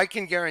 So I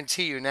can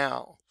guarantee you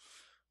now,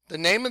 the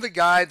name of the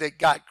guy that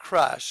got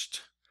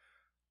crushed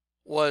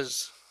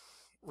was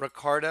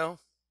Ricardo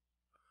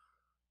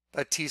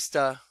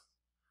Batista.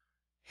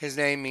 His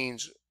name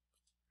means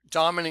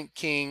dominant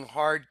king,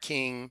 hard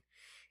king,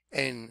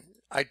 and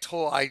I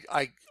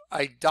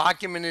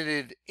documented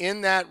it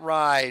in that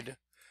ride.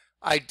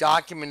 I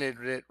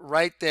documented it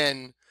right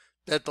then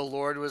that the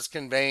Lord was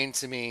conveying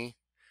to me,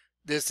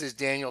 this is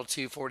Daniel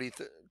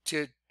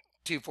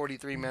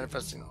 2:43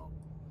 manifesting.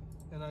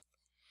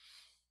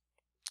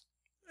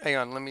 Hang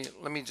on,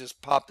 let me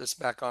just pop this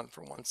back on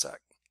for 1 sec.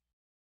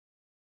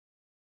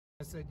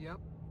 I said, yep.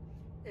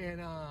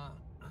 And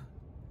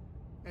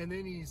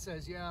then he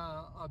says,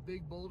 yeah, a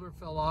big boulder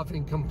fell off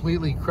and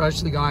completely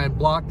crushed the guy and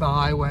blocked the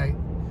highway.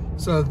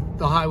 So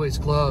the highway's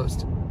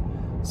closed.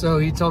 So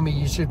he told me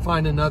you should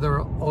find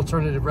another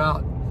alternative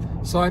route.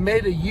 So I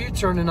made a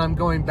U-turn and I'm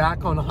going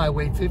back on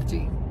Highway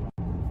 50.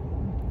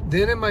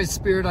 Then in my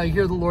spirit, I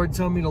hear the Lord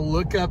tell me to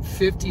look up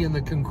 50 in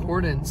the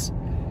concordance.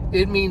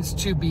 It means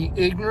to be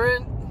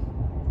ignorant,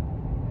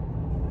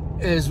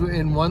 as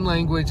in one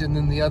language, and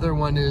then the other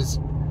one is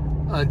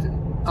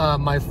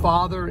my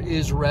Father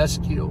is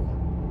rescue.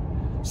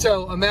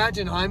 So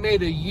imagine I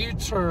made a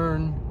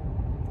U-turn.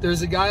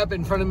 There's a guy up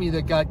in front of me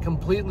that got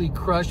completely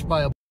crushed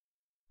by a...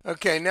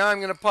 Okay, now I'm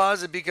going to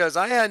pause it because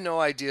I had no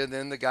idea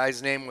then the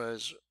guy's name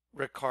was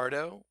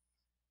Ricardo.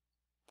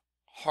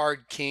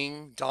 Hard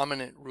king,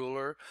 dominant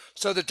ruler.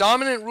 So the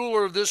dominant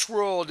ruler of this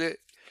world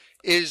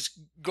is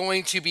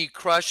going to be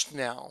crushed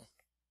now.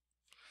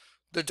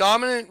 The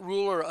dominant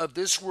ruler of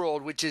this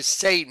world, which is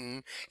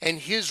Satan, and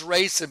his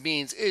race of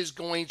beings, is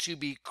going to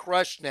be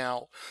crushed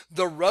now.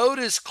 The road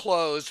is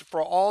closed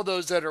for all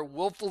those that are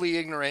willfully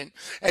ignorant.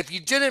 If you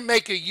didn't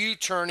make a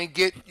U-turn and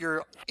get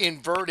your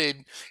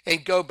inverted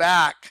and go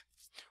back,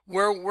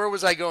 Where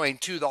was I going?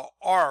 To the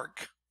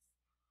ark.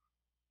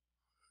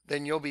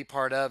 Then you'll be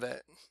part of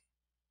it.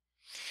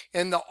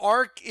 And the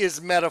ark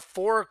is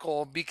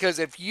metaphorical because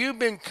if you've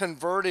been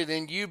converted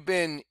and you've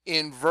been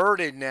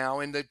inverted now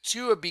and the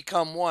two have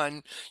become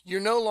one, you're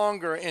no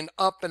longer an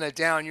up and a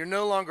down. You're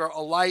no longer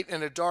a light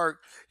and a dark.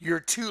 You're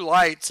two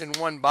lights in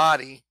one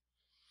body.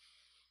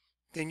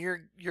 Then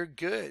you're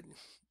good.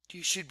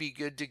 You should be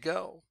good to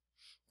go.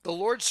 The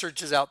Lord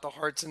searches out the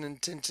hearts and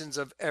intentions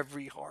of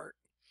every heart.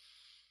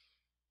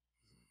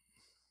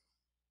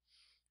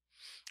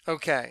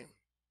 Okay.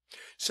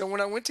 So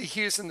when I went to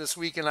Houston this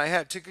weekend,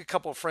 took a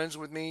couple of friends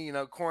with me,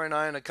 Cory and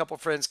I and a couple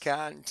of friends,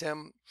 Kat and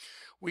Tim.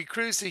 We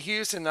cruised to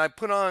Houston. I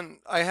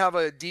have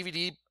a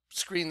DVD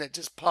screen that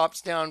just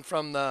pops down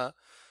from the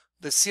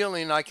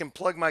ceiling. I can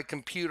plug my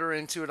computer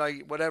into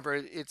it. Whatever.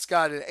 It's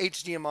got an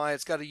HDMI.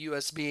 It's got a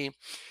USB,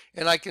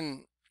 and I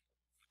can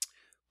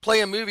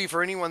play a movie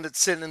for anyone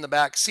that's sitting in the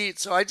back seat.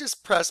 So I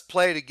just pressed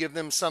play to give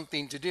them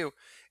something to do,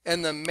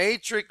 and The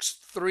Matrix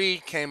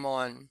 3 came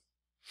on.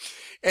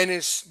 And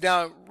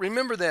now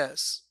remember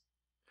this.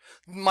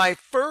 My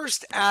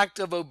first act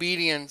of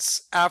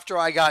obedience after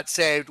I got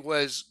saved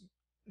was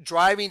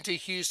driving to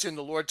Houston.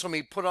 The Lord told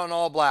me, put on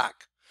all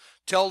black.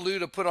 Tell Lou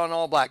to put on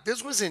all black.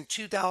 This was in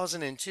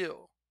 2002.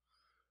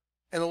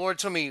 And the Lord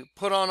told me,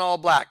 put on all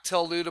black.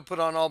 Tell Lou to put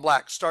on all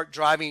black. Start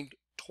driving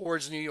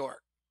towards New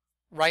York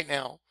right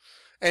now.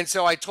 And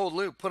so I told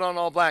Lou, put on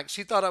all black.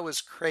 She thought I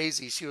was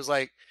crazy. She was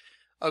like,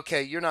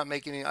 okay, you're not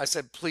making it. I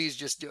said, please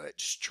just do it.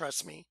 Just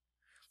trust me.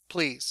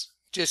 Please.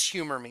 Just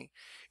humor me.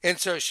 And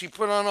so she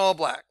put on all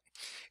black.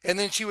 And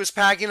then she was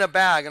packing a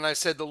bag. And I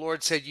said, the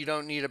Lord said, you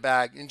don't need a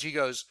bag. And she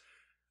goes,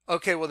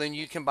 okay, well, then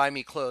you can buy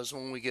me clothes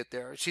when we get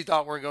there. She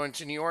thought we were going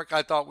to New York.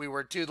 I thought we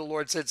were too. The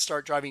Lord said,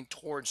 start driving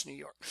towards New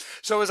York.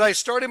 So as I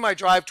started my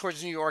drive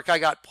towards New York, I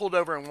got pulled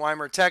over in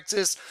Weimar,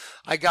 Texas.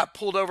 I got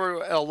pulled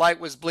over. A light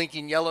was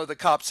blinking yellow. The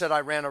cop said I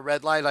ran a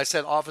red light. I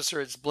said,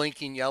 officer, it's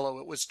blinking yellow.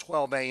 It was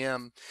 12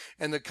 a.m.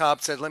 And the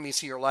cop said, let me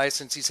see your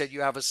license. He said,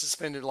 you have a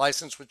suspended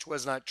license, which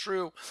was not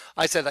true.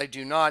 I said, I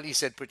do not. He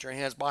said, put your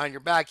hands behind your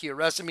back. He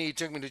arrested me. He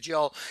took me to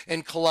jail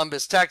in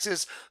Columbus,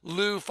 Texas.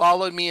 Lou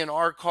followed me in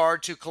our car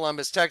to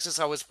Columbus, Texas.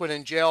 I was put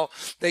in jail.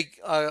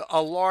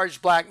 A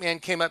large black man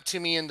came up to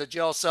me in the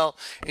jail cell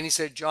and he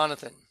said,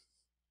 Jonathan,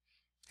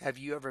 have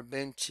you ever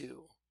been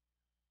to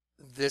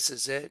This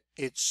Is It?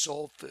 It's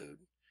soul food.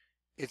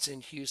 It's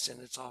in Houston.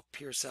 It's off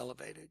Pierce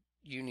Elevated.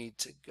 You need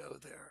to go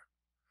there.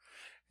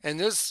 And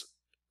this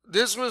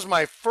was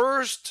my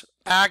first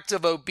act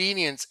of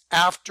obedience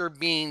after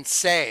being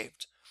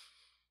saved.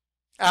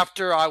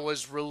 After I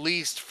was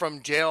released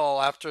from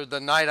jail, after the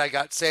night I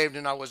got saved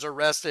and I was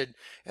arrested,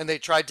 and they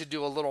tried to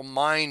do a little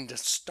mind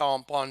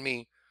stomp on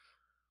me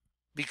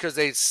because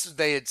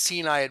they had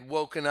seen I had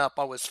woken up.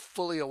 I was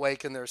fully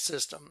awake in their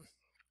system.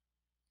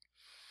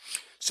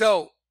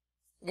 So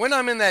when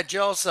I'm in that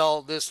jail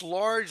cell, this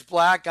large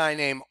black guy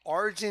named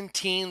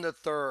Argentine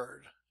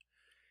III,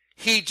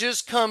 he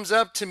just comes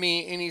up to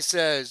me and he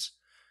says,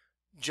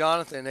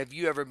 Jonathan, have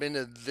you ever been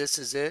to This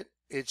Is It?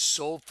 It's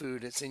soul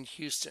food. It's in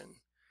Houston.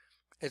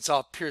 It's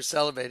all Pierce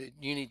Elevated.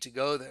 You need to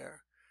go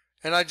there.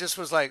 And I just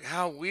was like,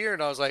 how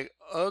weird. I was like,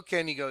 okay.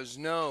 And he goes,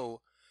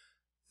 no,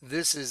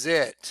 This Is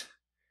It.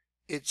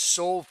 It's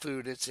soul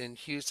food. It's in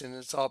Houston.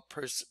 It's all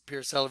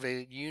Pierce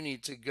Elevated. You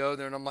need to go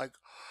there. And I'm like,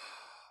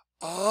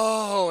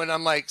 oh. And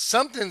I'm like,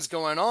 something's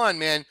going on,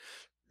 man.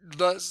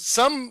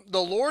 The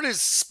Lord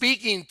is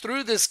speaking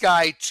through this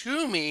guy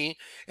to me,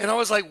 and I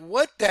was like,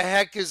 what the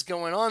heck is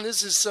going on?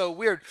 This is so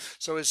weird.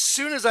 So as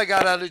soon as I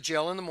got out of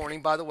jail in the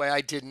morning, by the way,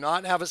 I did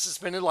not have a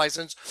suspended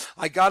license.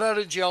 I got out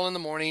of jail in the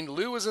morning.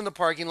 Lou was in the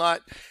parking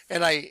lot,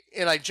 and I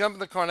jump in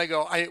the car and I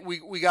go,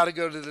 we got to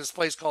go to this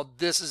place called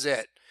This Is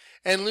It.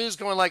 And Lou's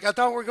going like, I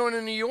thought we were going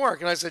to New York.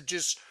 And I said,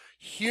 just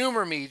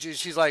humor me.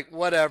 She's like,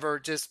 whatever,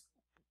 just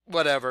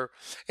whatever.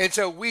 And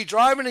so we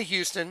drive into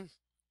Houston.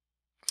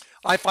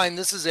 I find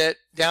This Is It,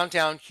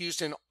 downtown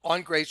Houston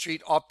on Gray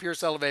Street, off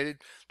Pierce Elevated.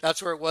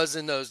 That's where it was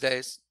in those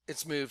days.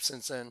 It's moved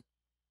since then.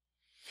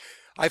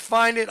 I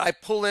find it, I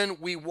pull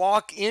in, we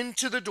walk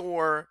into the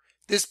door.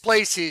 This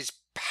place is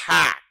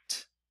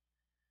packed.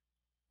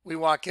 We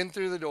walk in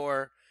through the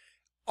door.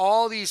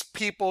 All these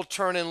people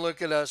turn and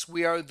look at us.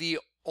 We are the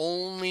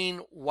only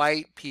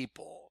white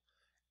people.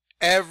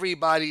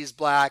 Everybody's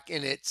black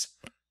and it's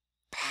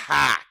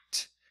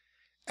packed.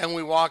 And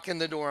we walk in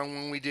the door, and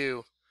when we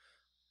do,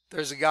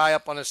 there's a guy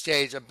up on a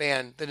stage, a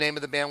band. The name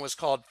of the band was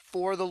called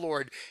For the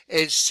Lord.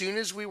 As soon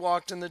as we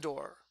walked in the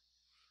door,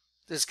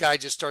 this guy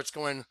just starts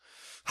going,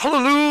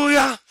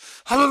 hallelujah,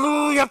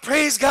 hallelujah,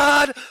 praise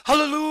God,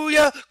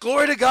 hallelujah,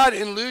 glory to God.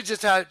 And Lou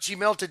she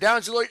melted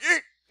down. She's like,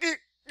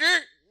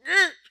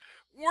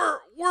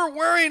 we're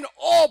wearing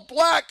all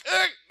black.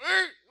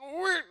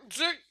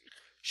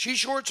 She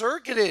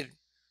short-circuited.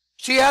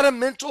 She had a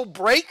mental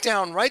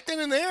breakdown right then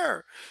and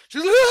there.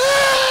 She's like,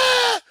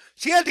 ah!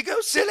 She had to go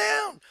sit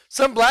down.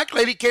 Some black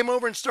lady came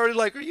over and started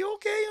like, are you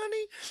okay,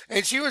 honey?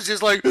 And she was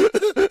just like,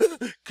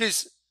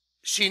 because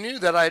she knew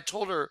that I had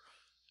told her,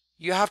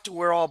 you have to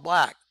wear all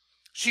black.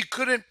 She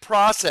couldn't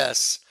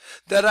process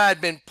that I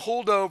had been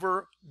pulled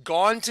over,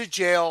 gone to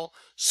jail.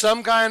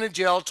 Some guy in a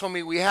jail told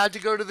me we had to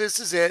go to This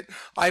Is It.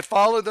 I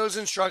followed those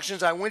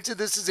instructions. I went to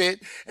This Is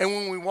It. And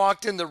when we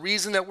walked in, the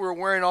reason that we were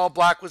wearing all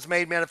black was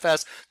made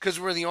manifest because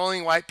we're the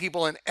only white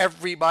people and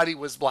everybody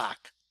was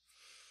black.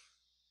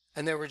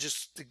 And they were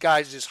just, the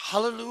guys just,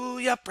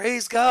 hallelujah,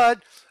 praise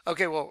God.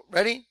 Okay, well,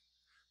 ready?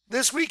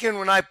 This weekend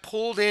when I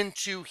pulled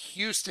into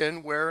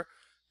Houston, where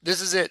This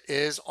Is It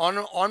is,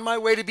 on my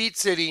way to Beach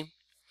City,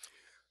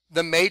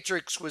 The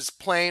Matrix was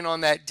playing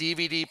on that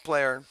DVD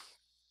player.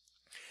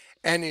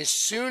 And as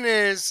soon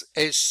as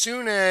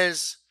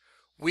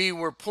we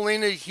were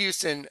pulling into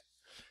Houston,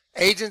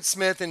 Agent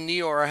Smith and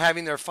Neo are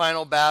having their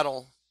final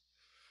battle.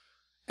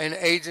 And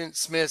Agent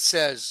Smith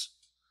says,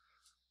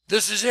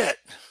 "This is it.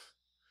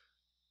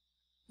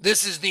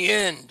 This is the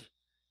end."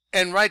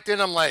 And right then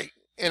I'm like,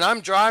 and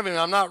I'm driving,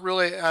 I'm not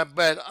really,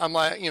 but I'm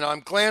like, I'm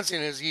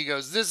glancing as he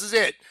goes, "This is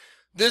it.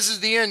 This is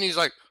the end." He's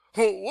like,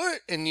 "What?"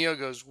 And Neo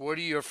goes, "What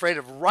are you afraid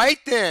of?" Right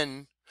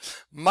then,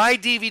 my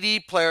DVD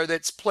player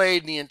that's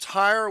played the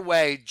entire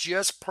way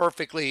just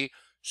perfectly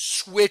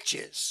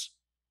switches.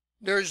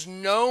 There's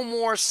no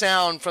more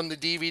sound from the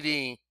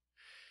DVD.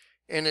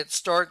 And it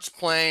starts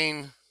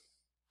playing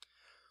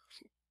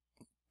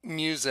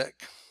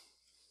music.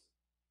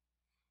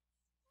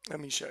 Let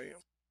me show you.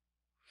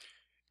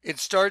 It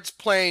starts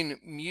playing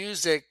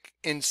music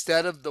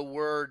instead of the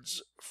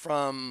words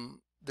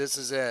from This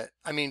Is It.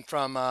 I mean,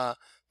 from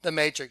The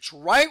Matrix.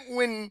 Right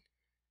when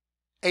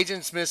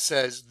Agent Smith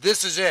says,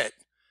 "This is it.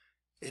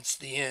 It's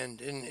the end."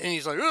 And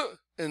he's like, "Ugh."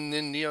 And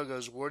then Neo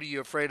goes, "What are you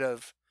afraid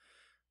of?"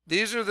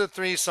 These are the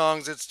 3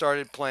 songs that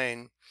started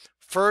playing.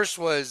 First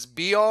was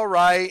Be All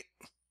Right,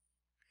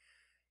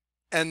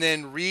 and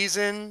then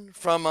Reason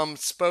from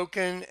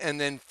Unspoken,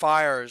 and then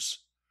Fires.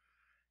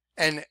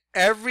 And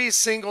every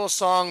single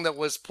song that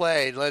was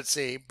played, let's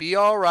see, Be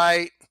All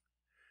Right,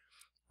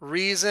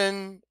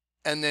 Reason,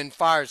 and then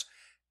Fires.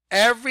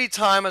 Every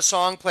time a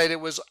song played,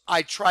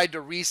 I tried to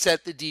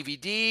reset the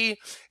DVD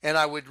and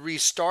I would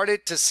restart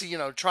it to see,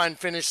 try and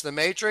finish The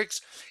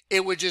Matrix.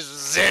 It would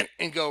just zint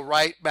and go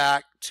right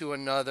back to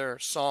another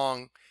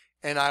song.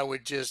 And I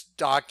would just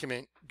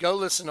document. Go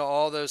listen to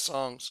all those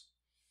songs.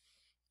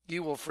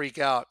 You will freak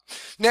out.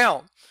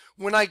 Now,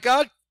 when I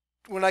got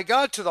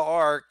to the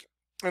Ark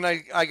and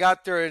I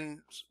got there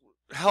and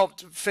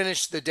helped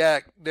finish the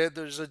deck,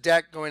 there's a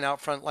deck going out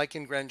front like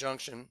in Grand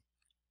Junction.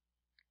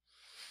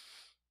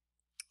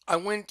 I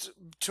went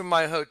to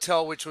my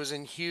hotel, which was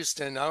in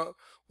Houston. I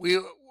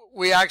went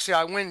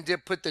and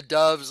did put the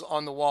doves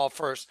on the wall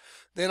first.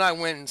 Then I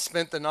went and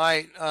spent the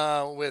night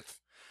with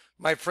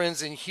my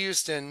friends in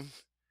Houston.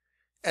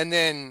 And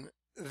then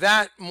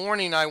that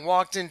morning I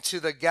walked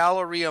into the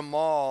Galleria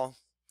Mall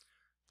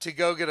to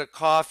go get a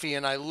coffee,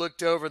 and I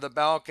looked over the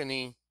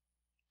balcony.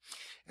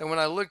 And when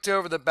I looked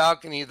over the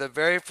balcony, the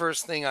very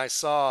first thing I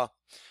saw,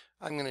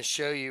 I'm going to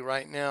show you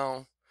right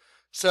now.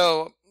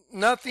 So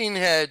nothing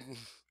had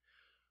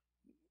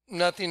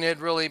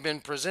really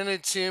been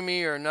presented to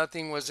me, or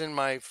nothing was in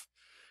my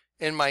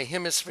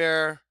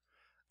hemisphere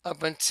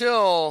up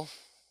until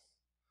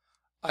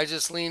I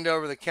just leaned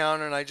over the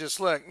counter and I just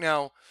looked.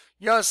 Now,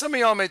 some of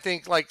y'all may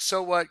think like,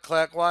 "So what,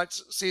 Kleck?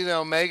 Watch, see the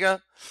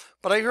Omega?"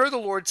 But I heard the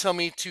Lord tell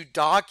me to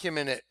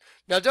document it.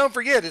 Now, don't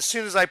forget, as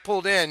soon as I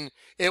pulled in,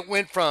 it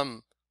went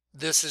from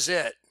This Is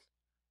It,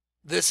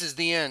 This Is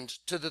the End,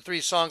 to the 3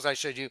 songs I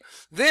showed you.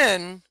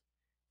 Then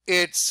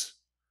it's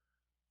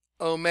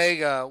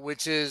Omega,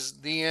 which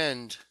is the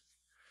end.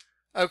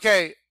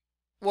 Okay,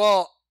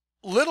 well,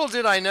 little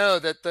did I know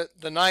that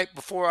the night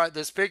before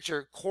this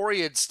picture,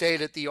 Cory had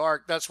stayed at the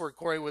Ark. That's where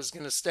Cory was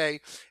going to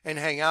stay and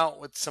hang out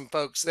with some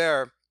folks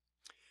there.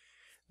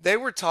 They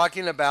were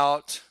talking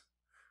about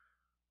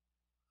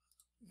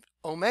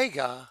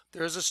Omega.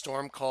 There's a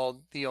storm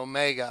called the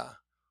Omega.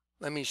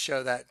 Let me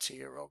show that to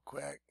you real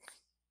quick.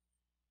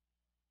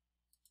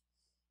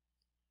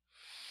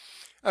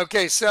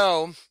 Okay,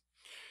 so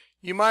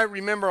you might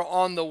remember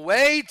on the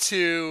way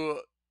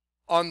to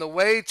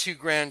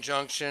Grand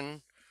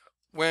Junction,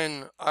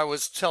 when I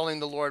was telling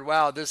the Lord,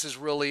 "Wow, this is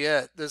really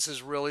it. This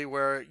is really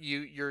where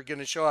you're going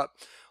to show up."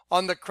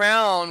 On the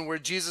crown where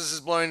Jesus is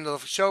blowing the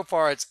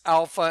shofar, it's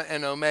Alpha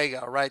and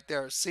Omega right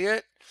there. See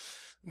it?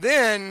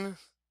 Then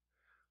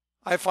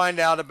I find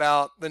out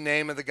about the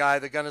name of the guy,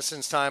 the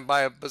Gunnison's Time,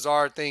 by a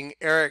bizarre thing.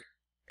 Eric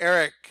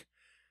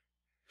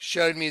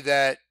showed me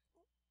that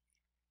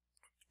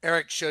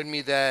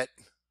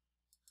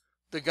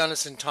the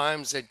Gunnison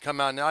Times had come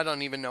out. Now, I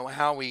don't even know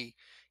how we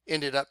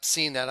ended up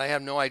seeing that. I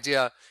have no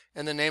idea.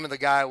 And the name of the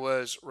guy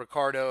was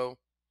Ricardo,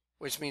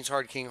 which means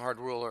hard king, hard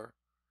ruler.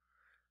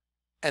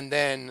 And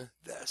then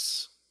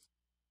this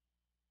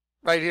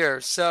right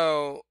here.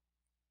 So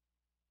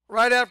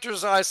right after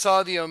I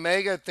saw the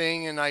Omega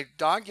thing and I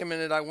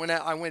documented, I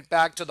went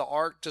back to the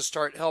Ark to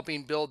start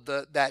helping build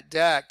that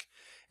deck.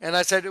 And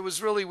I said, it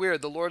was really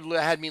weird. The Lord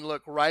had me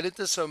look right at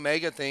this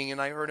Omega thing,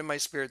 and I heard in my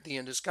spirit, the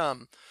end has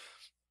come.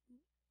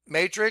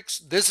 Matrix,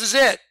 this is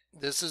it.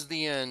 This is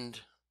the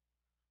end.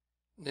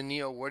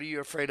 Neo, what are you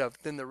afraid of?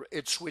 Then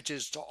it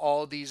switches to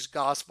all these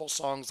gospel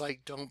songs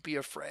like Don't Be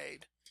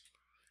Afraid.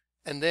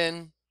 And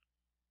then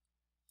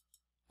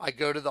I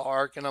go to the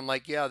ark and I'm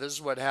like, yeah, this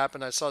is what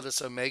happened. I saw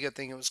this Omega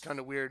thing. It was kind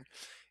of weird.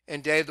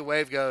 And Dave the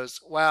Wave goes,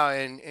 wow.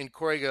 And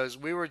Cory goes,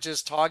 we were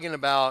just talking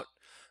about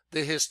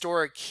the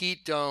historic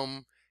heat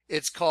dome.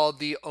 It's called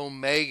the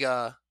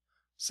Omega.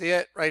 See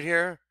it right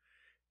here?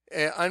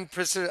 An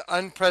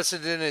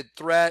unprecedented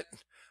threat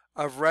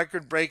of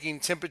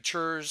record-breaking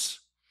temperatures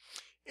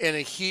in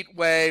a heat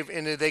wave,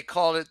 and they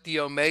called it the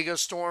Omega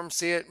storm.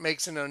 See it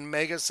makes an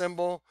Omega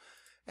symbol,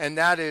 and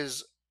that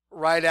is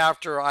right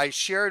after I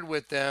shared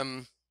with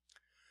them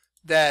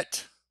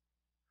that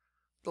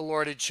the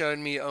Lord had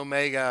shown me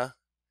Omega,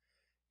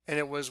 and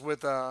it was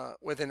with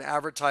an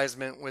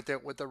advertisement with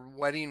it, with a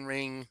wedding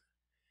ring,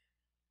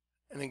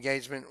 an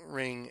engagement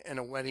ring, and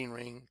a wedding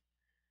ring,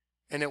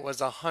 and it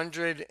was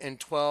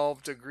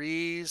 112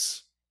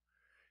 degrees.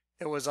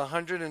 It was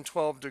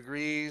 112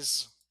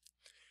 degrees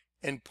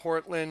in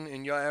Portland,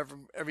 and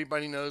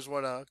everybody knows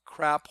what a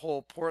crap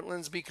hole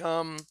Portland's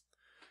become.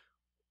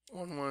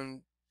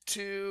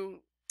 112.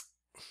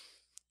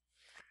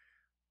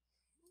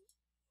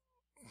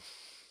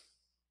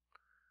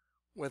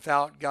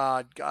 Without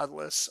God,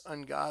 godless,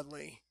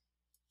 ungodly.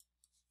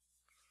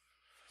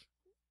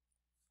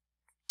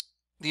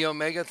 The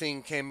Omega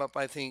thing came up,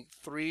 I think,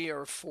 3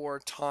 or 4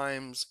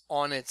 times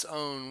on its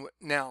own.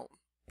 Now,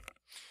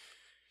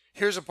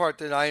 here's a part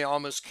that I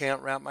almost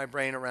can't wrap my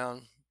brain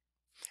around.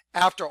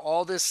 After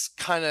all this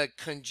kind of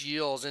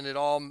congeals and it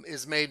all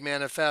is made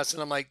manifest,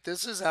 and I'm like,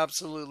 this is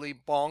absolutely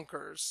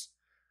bonkers.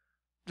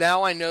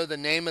 Now I know the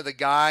name of the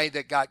guy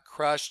that got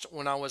crushed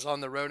when I was on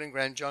the road in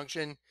Grand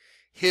Junction.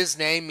 His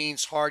name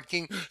means Hard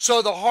King.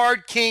 So the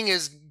Hard King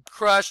is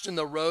crushed and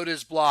the road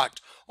is blocked.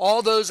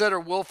 All those that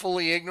are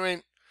willfully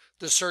ignorant,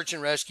 the search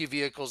and rescue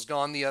vehicle's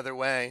gone the other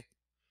way.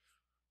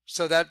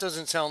 So that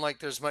doesn't sound like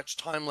there's much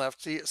time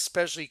left,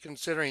 especially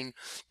considering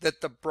that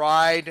the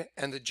bride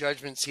and the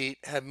judgment seat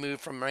have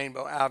moved from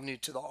Rainbow Avenue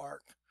to the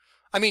Ark.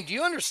 I mean, do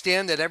you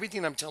understand that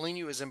everything I'm telling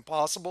you is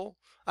impossible?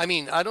 I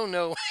mean, I don't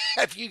know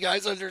if you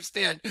guys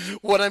understand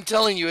what I'm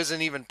telling you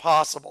isn't even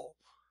possible.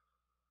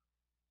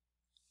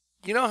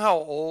 You know how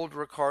old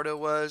Ricardo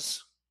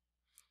was?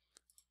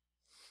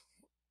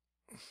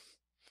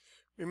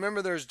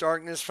 Remember, there's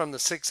darkness from the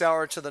 6th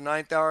hour to the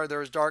 9th hour. There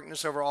was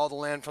darkness over all the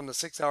land from the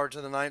 6th hour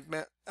to the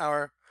 9th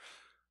hour.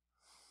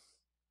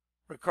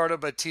 Ricardo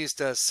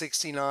Batista,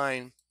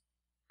 69,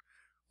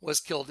 was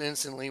killed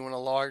instantly when a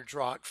large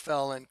rock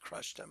fell and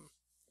crushed him.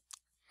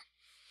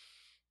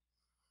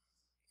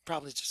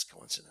 Probably just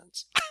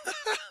coincidence.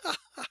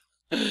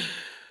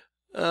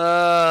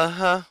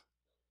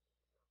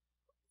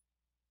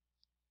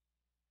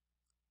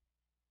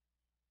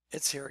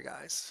 It's here,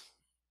 guys.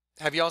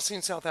 Have y'all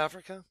seen South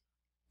Africa?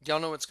 Y'all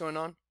know what's going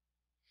on?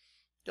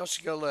 Y'all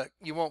should go look.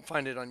 You won't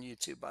find it on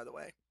YouTube, by the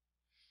way.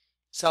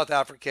 South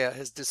Africa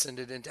has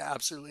descended into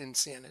absolute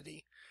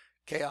insanity,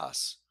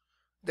 chaos.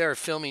 They're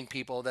filming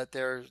people that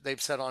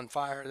they've set on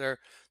fire.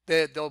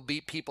 They'll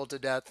beat people to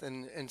death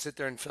and sit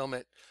there and film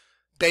it.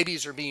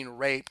 Babies are being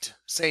raped,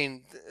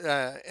 saying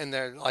and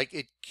they're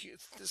like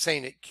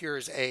saying it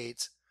cures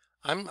AIDS.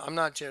 I'm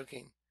not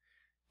joking.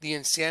 The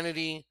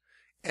insanity,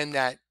 and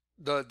that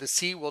the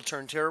sea will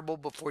turn terrible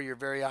before your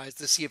very eyes.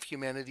 The sea of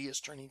humanity is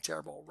turning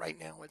terrible right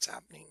now. It's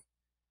happening.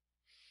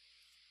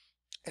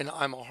 And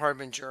I'm a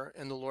harbinger,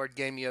 and the Lord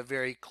gave me a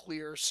very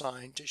clear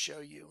sign to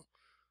show you.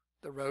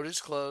 The road is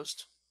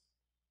closed.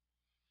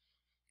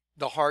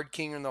 The hard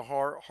king and the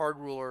hard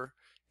ruler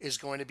is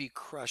going to be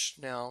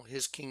crushed now.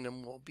 His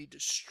kingdom will be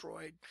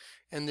destroyed.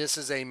 And this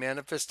is a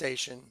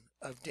manifestation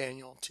of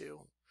Daniel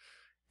 2.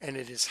 And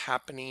it is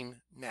happening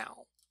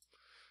now.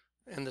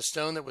 And the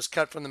stone that was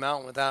cut from the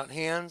mountain without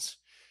hands,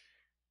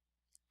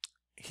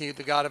 he,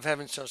 the God of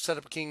heaven, shall set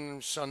up a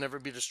kingdom, shall never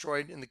be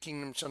destroyed, and the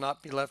kingdom shall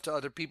not be left to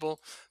other people,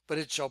 but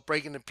it shall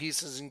break into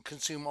pieces and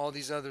consume all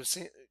these other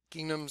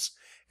kingdoms,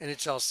 and it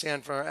shall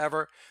stand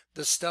forever.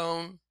 The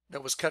stone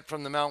that was cut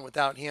from the mountain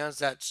without hands,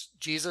 that's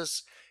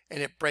Jesus,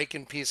 and it break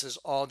in pieces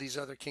all these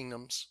other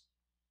kingdoms.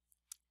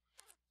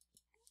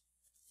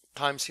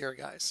 Time's here,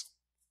 guys.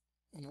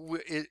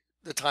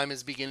 The time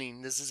is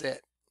beginning. This is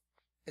it.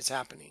 It's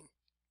happening.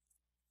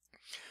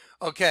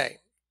 Okay.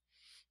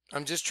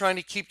 I'm just trying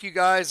to keep you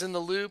guys in the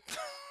loop.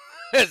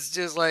 It's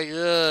just like,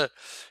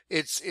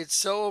 it's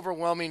so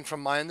overwhelming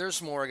from mine.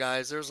 There's more,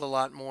 guys. There's a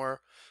lot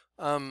more.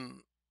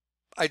 I'm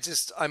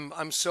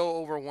so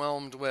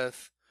overwhelmed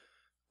with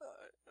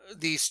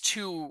these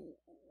two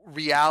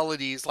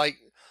realities. Like,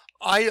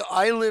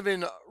 I live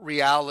in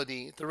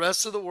reality. The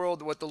rest of the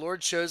world, what the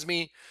Lord shows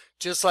me,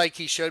 just like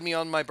he showed me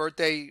on my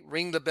birthday,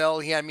 ring the bell.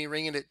 He had me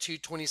ring it at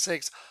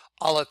 2:26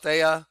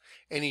 Aletheia,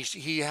 and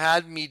he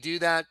had me do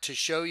that to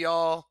show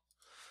y'all.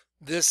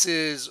 This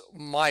is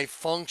my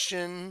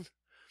function.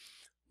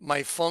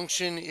 My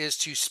function is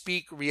to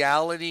speak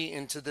reality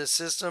into this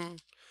system.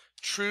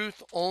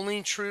 Truth,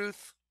 only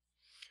truth.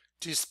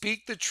 To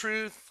speak the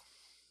truth.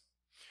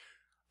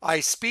 I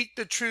speak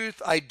the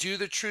truth. I do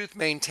the truth.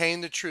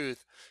 Maintain the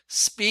truth.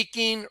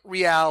 speaking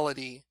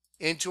reality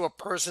into a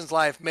person's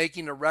life,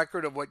 making a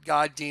record of what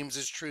God deems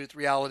as truth,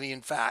 reality,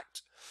 and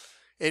fact.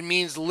 It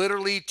means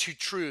literally to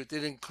truth.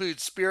 It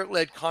includes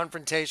spirit-led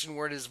confrontation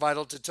where it is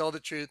vital to tell the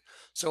truth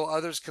so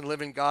others can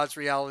live in God's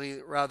reality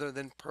rather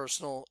than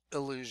personal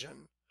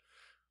illusion.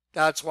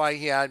 That's why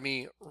he had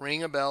me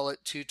ring a bell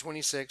at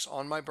 2:26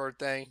 on my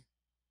birthday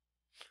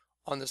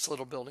on this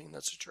little building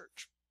that's a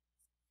church.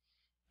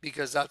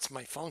 Because that's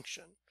my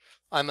function.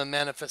 I'm a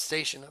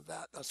manifestation of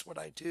that. That's what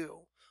I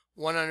do.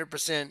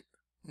 100%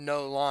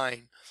 no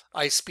line.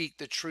 I speak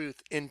the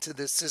truth into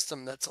this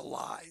system that's a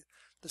lie.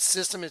 The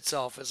system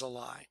itself is a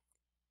lie.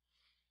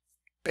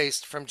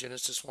 Based from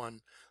Genesis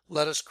 1.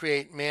 Let us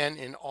create man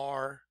in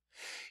our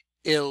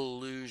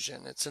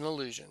illusion. It's an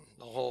illusion.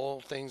 The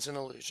whole thing's an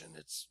illusion.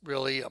 It's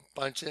really a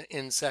bunch of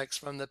insects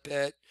from the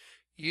pit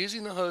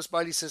using the host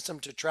body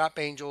system to trap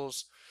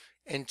angels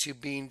into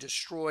being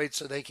destroyed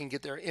so they can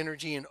get their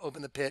energy and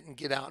open the pit and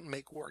get out and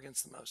make war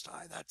against the Most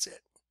High. That's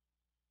it.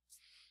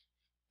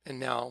 And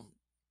now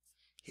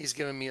he's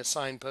given me a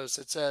signpost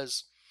that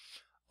says,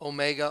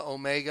 Omega,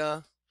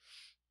 Omega,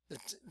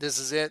 this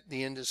is it.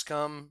 The end has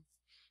come.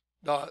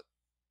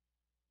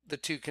 The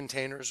two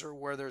containers are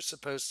where they're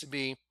supposed to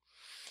be.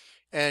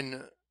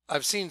 And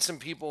I've seen some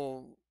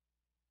people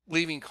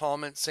leaving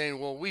comments saying,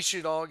 well, we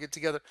should all get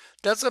together.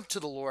 That's up to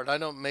the Lord. I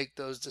don't make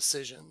those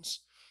decisions.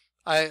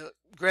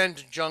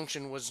 Grand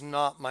Junction was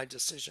not my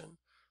decision.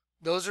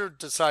 Those are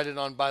decided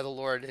on by the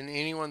Lord, and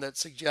anyone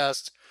that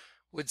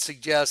would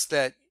suggest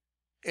that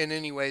in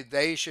any way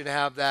they should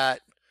have that,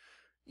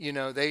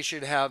 they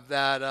should have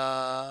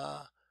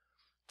that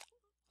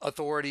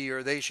authority,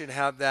 or they should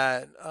have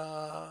that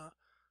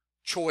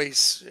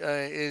choice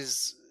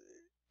is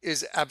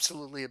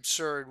absolutely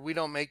absurd. We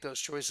don't make those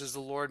choices.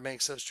 The Lord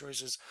makes those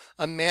choices.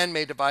 A man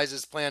may devise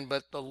his plan,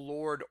 but the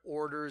Lord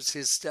orders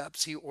his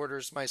steps. He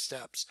orders my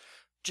steps.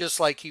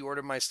 Just like he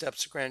ordered my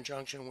steps to Grand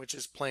Junction, which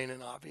is plain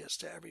and obvious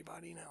to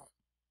everybody now.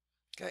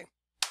 Okay.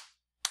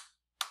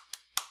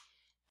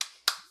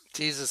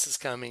 Jesus is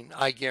coming.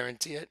 I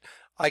guarantee it.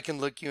 I can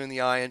look you in the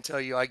eye and tell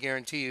you, I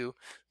guarantee you,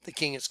 the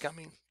king is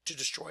coming to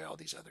destroy all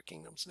these other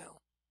kingdoms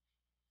now.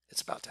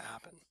 It's about to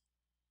happen.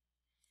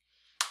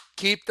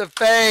 Keep the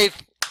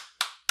faith.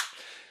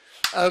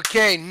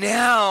 Okay,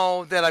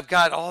 now that I've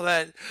got all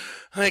that,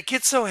 it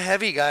gets so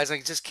heavy, guys.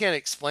 I just can't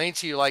explain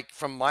to you, like,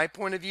 from my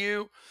point of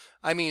view.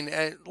 I mean,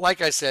 like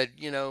I said,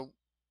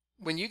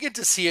 when you get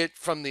to see it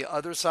from the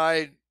other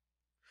side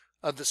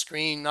of the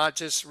screen, not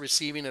just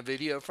receiving a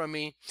video from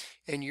me,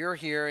 and you're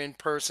here in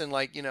person,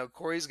 like,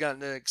 Cory's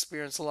gotten to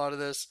experience a lot of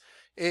this,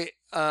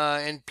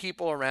 and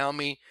people around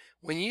me,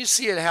 when you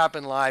see it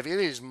happen live, it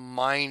is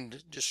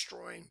mind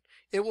destroying.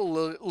 It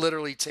will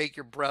literally take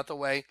your breath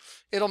away.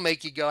 It'll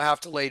make you have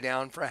to lay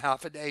down for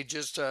half a day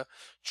just to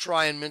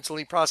try and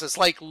mentally process.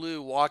 Like Lou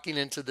walking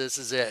into This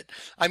Is It.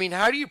 I mean,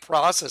 how do you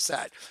process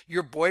that?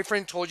 Your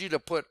boyfriend told you to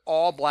put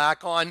all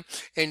black on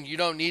and you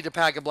don't need to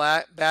pack a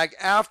black bag.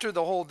 After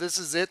the whole This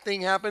Is It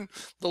thing happened,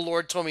 the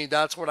Lord told me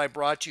that's what I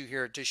brought you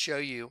here to show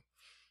you.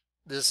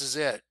 This is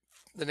it.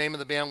 The name of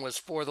the band was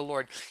For the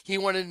Lord. He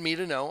wanted me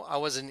to know I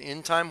was an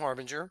end-time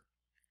harbinger,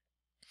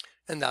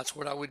 and that's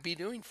what I would be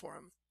doing for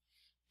him.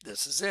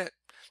 This is it.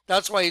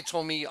 That's why he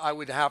told me I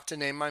would have to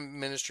name my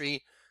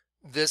ministry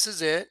This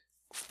Is It,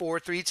 4,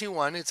 3, 2,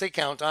 1. It's a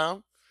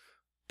countdown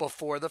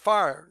before the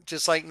fire.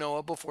 Just like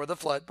Noah before the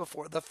flood,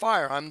 before the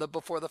fire. I'm the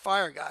before the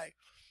fire guy.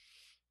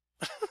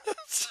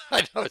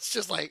 I know, it's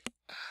just like,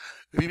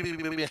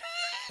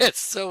 it's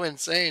so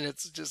insane.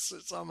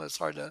 It's almost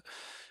hard to,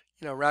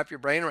 wrap your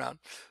brain around.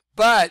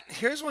 But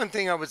here's one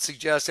thing I would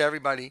suggest to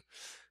everybody.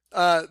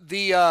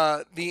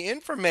 The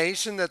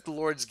information that the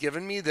Lord's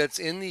given me that's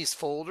in these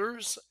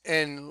folders,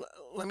 and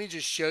let me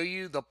just show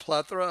you the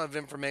plethora of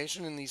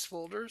information in these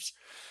folders.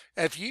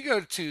 If you go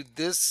to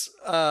this,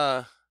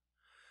 to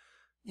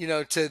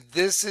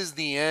This Is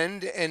the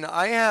End, and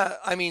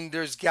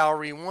there's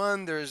Gallery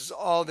 1, there's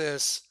all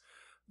this,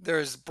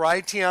 there's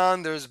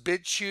Brighteon, there's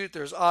BitChute,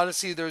 there's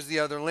Odyssey, there's the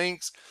other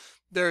links.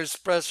 There's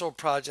Special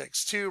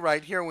Projects 2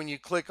 right here. When you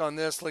click on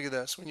this, look at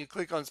this. When you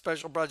click on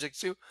Special Projects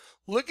 2,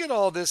 look at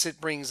all this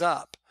it brings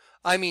up.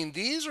 I mean,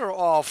 these are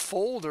all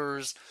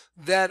folders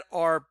that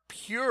are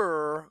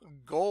pure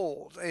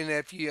gold. And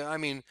if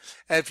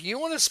you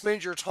want to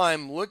spend your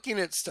time looking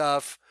at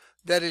stuff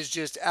that is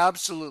just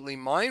absolutely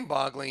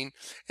mind-boggling,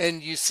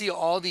 and you see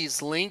all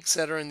these links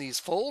that are in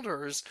these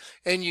folders,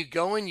 and you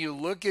go and you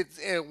look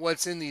at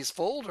what's in these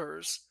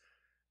folders,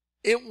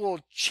 it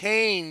will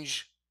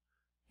change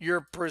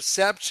your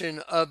perception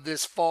of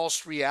this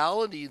false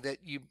reality that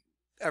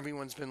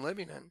everyone's been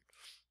living in.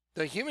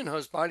 The human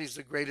host body is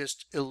the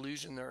greatest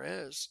illusion there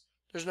is.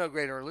 There's no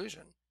greater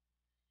illusion.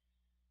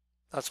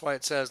 That's why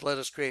it says, let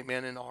us create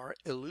man in our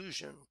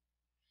illusion.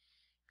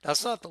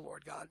 That's not the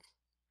Lord God.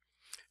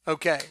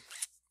 Okay.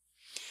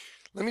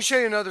 Let me show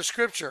you another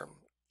scripture.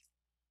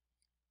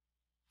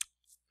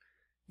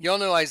 Y'all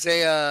know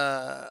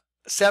Isaiah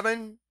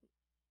 7.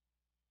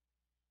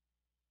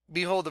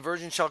 Behold, the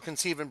virgin shall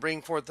conceive and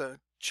bring forth a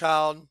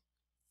child,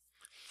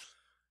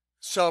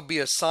 shall be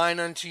a sign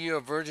unto you,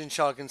 a virgin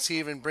shall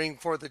conceive and bring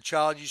forth a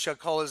child. You shall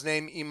call his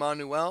name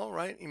Emmanuel,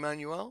 right?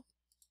 Emmanuel.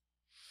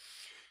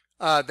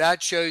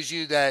 That shows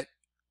you that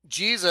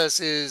Jesus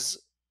is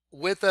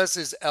with us,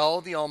 is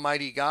El, the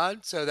Almighty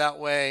God. So that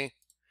way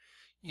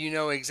you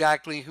know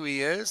exactly who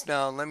he is.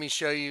 Now, let me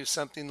show you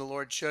something the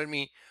Lord showed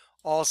me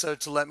also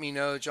to let me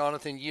know,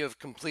 Jonathan, you have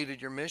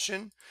completed your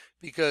mission,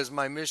 because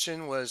my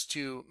mission was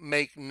to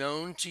make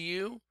known to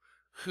you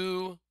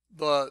who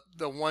the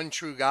one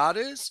true God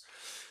is.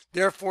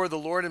 Therefore, the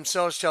Lord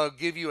himself shall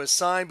give you a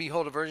sign.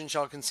 Behold, a virgin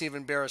shall conceive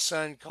and bear a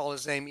son, call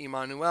his name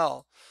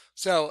Emmanuel.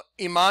 So,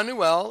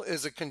 Emmanuel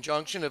is a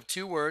conjunction of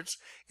two words.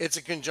 It's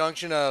a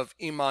conjunction of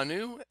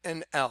Imanu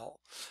and El.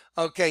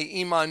 Okay,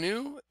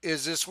 Imanu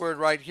is this word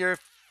right here,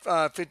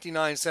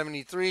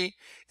 5973.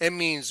 It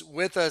means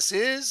with us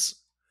is.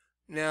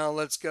 Now,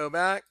 let's go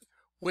back.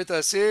 With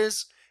us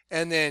is,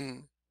 and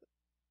then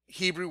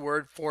Hebrew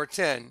word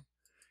 410.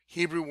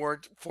 Hebrew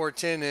word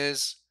 410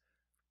 is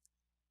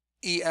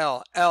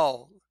El,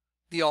 El,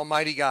 the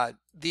Almighty God,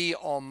 the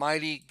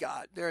Almighty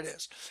God. There it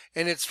is.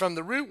 And it's from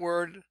the root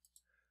word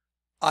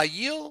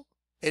Ayil.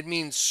 It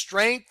means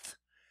strength,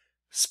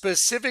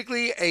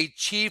 specifically a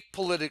chief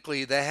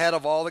politically, the head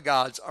of all the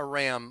gods, a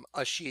ram,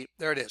 a sheep.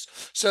 There it is.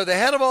 So the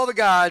head of all the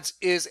gods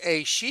is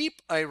a sheep,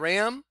 a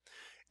ram,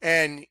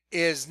 and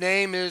his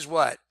name is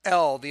what?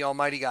 El, the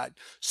Almighty God.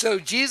 So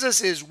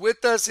Jesus is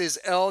with us, is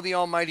El, the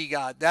Almighty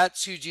God.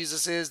 That's who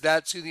Jesus is.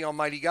 That's who the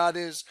Almighty God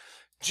is.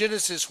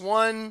 Genesis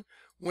 1,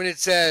 when it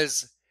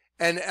says,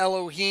 and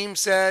Elohim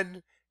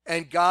said,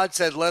 and God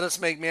said, let us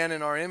make man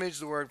in our image.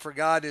 The word for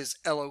God is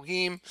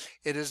Elohim.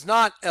 It is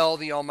not El,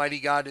 the Almighty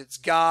God. It's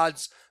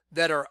gods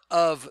that are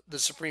of the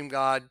supreme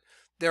God.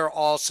 There are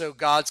also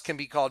gods can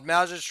be called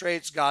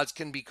magistrates. Gods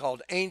can be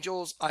called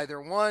angels,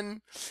 either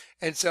one.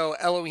 And so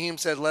Elohim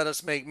said, let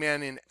us make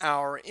man in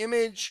our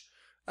image.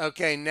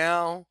 Okay,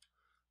 now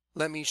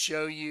let me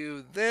show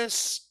you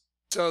this.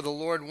 So the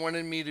Lord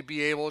wanted me to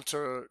be able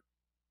to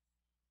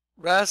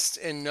rest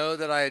and know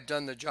that I had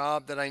done the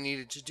job that I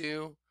needed to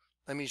do.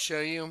 Let me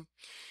show you.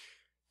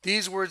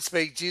 These words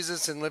spake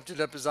Jesus, and lifted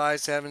up his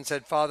eyes to heaven, and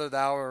said, Father,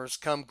 thou hour is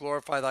come,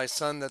 glorify thy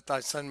Son, that thy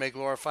Son may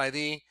glorify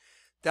thee.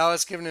 Thou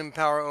hast given him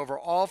power over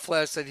all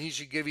flesh, that he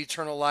should give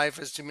eternal life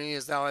as to many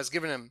as thou hast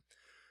given him.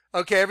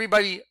 Okay,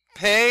 everybody,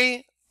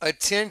 pay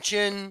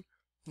attention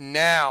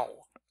now.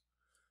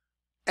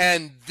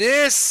 And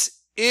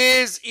this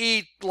is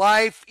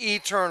life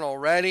eternal.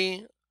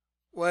 Ready?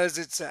 What does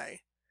it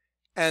say?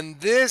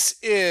 And this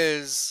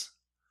is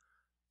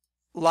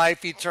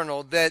life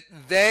eternal, that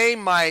they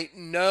might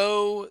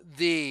know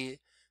thee,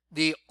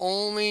 the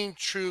only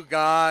true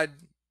God,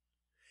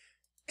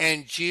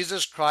 and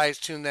Jesus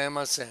Christ whom thou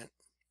hast sent.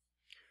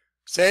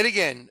 Say it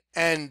again.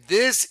 And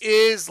this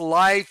is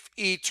life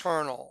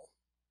eternal,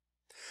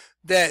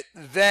 that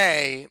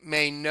they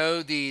may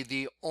know thee,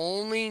 the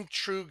only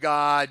true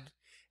God,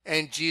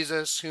 and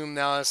Jesus whom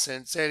thou hast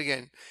sent. Say it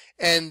again.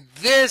 And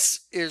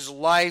this is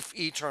life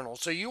eternal.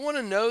 So you want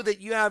to know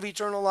that you have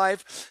eternal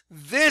life?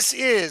 This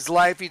is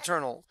life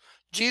eternal.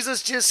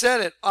 Jesus just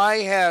said it. I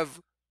have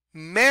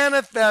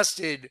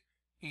manifested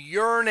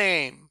your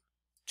name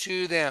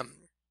to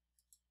them,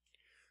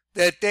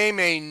 that they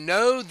may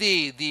know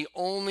thee, the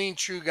only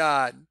true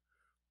God.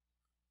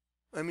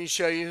 Let me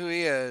show you who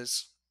he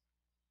is.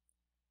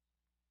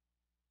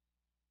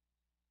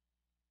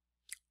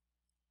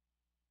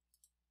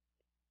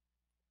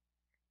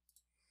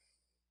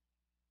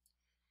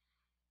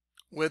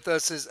 With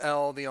us is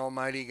El, the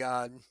Almighty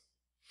God.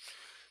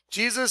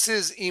 Jesus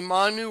is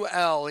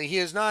Emmanuel. He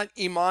is not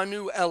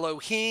Immanu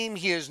Elohim.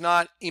 He is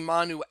not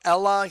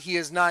Emmanuela. He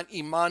is not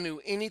Immanu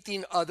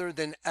anything other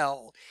than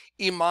El.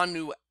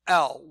 Emmanuel.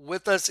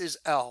 With us is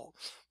El.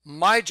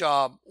 My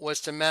job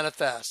was to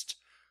manifest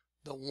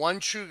the one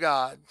true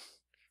God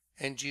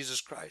and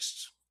Jesus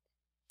Christ,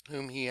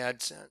 whom he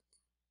had sent.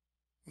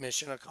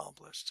 Mission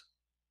accomplished.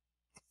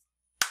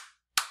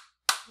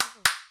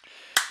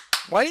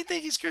 Why do you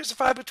think he's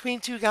crucified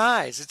between two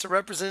guys? It's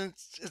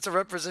a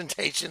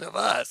representation of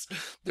us.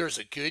 There's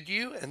a good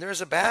you and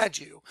there's a bad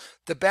you.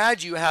 The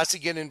bad you has to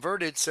get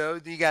inverted, so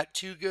you got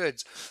two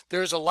goods.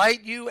 There's a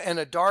light you and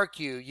a dark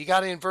you. You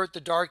got to invert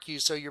the dark you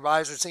so your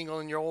eyes are single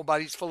and your whole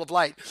body's full of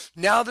light.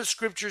 Now the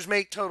scriptures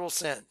make total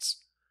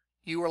sense.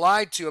 You were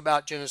lied to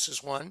about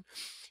Genesis 1.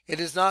 It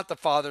is not the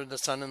Father, the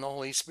Son, and the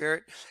Holy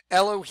Spirit.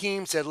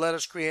 Elohim said, let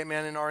us create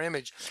man in our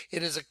image.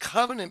 It is a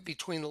covenant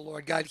between the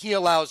Lord God. He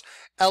allows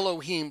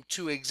Elohim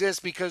to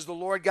exist because the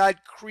Lord God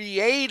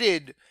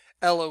created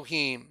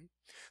Elohim.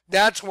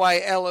 That's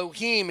why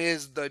Elohim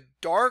is the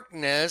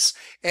darkness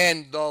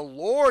and the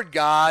Lord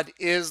God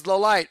is the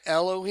light.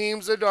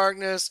 Elohim's the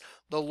darkness,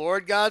 the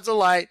Lord God's the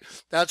light.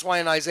 That's why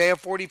in Isaiah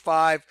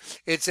 45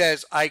 it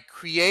says, I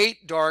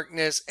create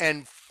darkness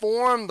and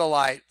form the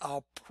light.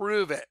 I'll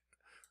prove it.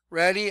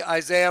 Ready?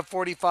 Isaiah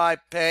 45,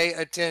 pay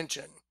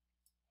attention.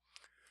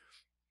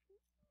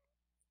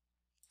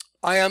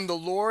 I am the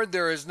Lord,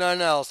 there is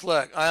none else.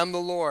 Look, I am the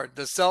Lord,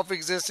 the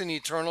self-existent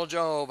eternal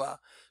Jehovah.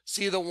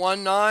 See the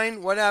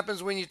 1-9? What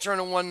happens when you turn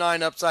a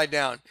 1-9 upside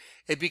down?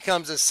 it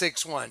becomes a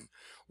 6-1.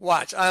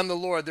 Watch, I am the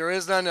Lord, there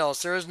is none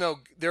else. There is no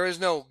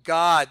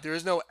God, there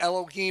is no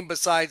Elohim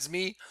besides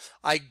me.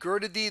 I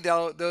girded thee,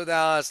 though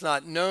thou hast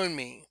not known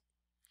me.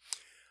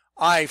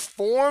 I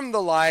form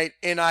the light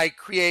and I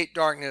create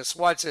darkness.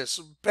 Watch this.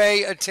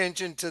 Pay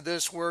attention to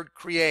this word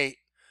create.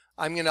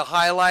 I'm going to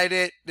highlight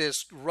it,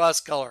 this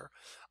rust color.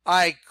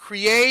 I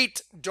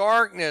create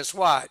darkness.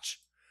 Watch.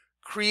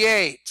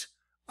 Create.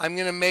 I'm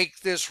going to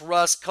make this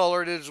rust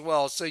colored as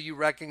well so you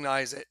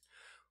recognize it.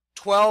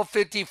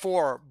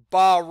 1254.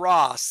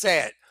 Bara. Say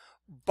it.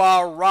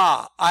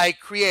 Bara. I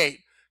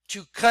create.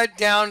 To cut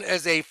down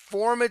as a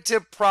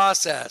formative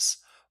process.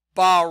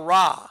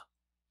 Bara.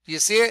 Do you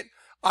see it?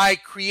 I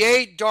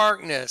create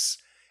darkness,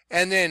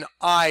 and then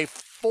I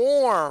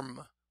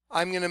form.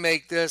 I'm going to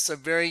make this a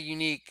very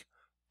unique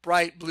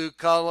bright blue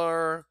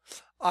color.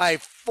 I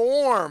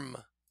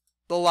form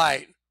the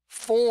light.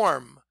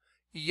 Form.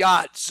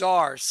 Yat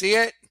Zar. See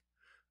it?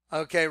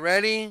 Okay,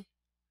 ready?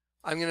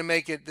 I'm going to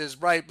make it this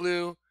bright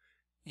blue.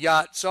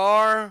 Yat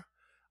Zar.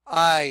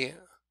 I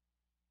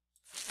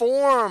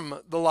form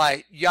the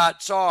light.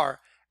 Yat Zar.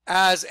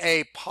 As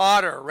a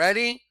potter.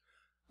 Ready?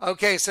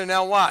 Okay, so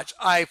now watch.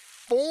 I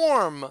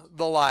form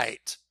the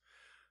light.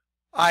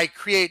 I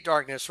create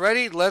darkness.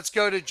 Ready? Let's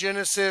go to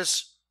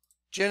Genesis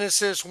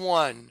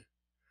 1.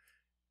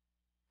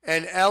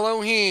 And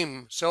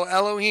Elohim, so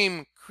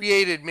Elohim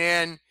created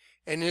man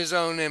in his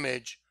own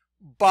image.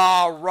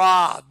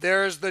 Bara,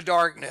 there's the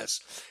darkness.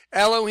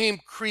 Elohim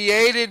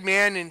created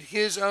man in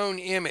his own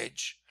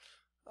image.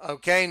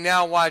 Okay,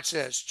 now watch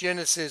this.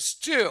 Genesis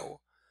 2.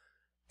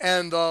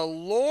 And the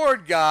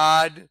Lord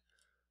God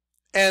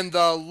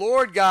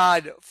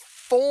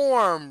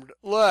formed,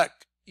 look,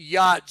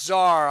 Yat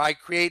Zar, I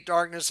create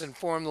darkness and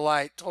form the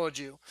light, told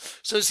you.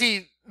 So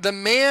see, the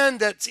man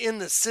that's in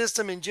the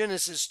system in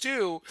Genesis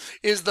 2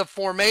 is the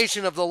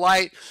formation of the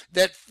light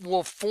that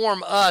will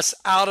form us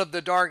out of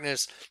the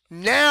darkness.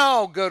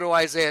 Now go to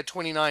Isaiah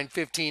 29,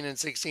 15 and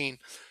 16.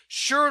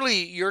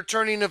 Surely your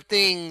turning of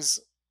things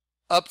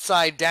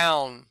upside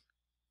down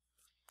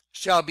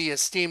shall be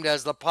esteemed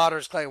as the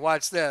potter's clay.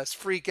 Watch this.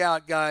 Freak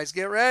out, guys.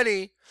 Get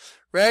ready.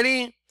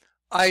 Ready?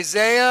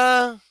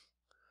 Isaiah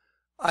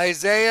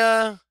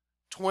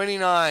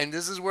 29.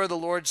 This is where the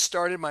Lord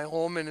started my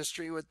whole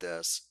ministry with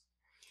this.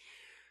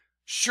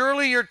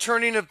 Surely your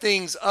turning of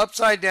things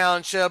upside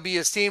down shall be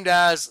esteemed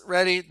as,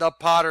 ready, the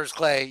potter's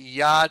clay.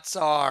 Yat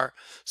Zar.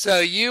 So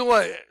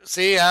you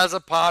see, as a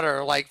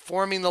potter, like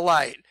forming the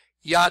light.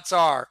 Yat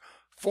Zar.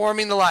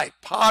 Forming the light.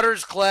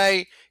 Potter's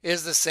clay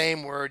is the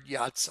same word,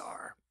 Yat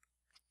Zar.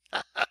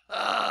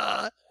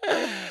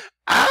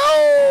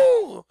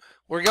 Ow!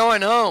 We're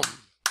going home.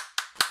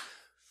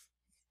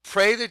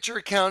 Pray that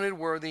you're counted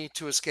worthy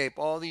to escape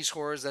all these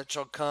horrors that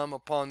shall come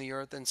upon the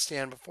earth and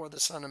stand before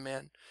the Son of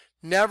Man.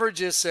 Never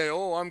just say,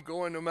 oh, I'm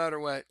going no matter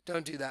what.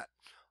 Don't do that.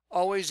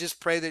 Always just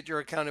pray that you're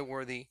accounted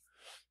worthy.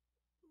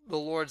 The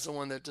Lord's the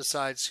one that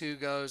decides who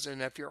goes,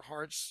 and if your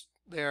heart's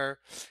there,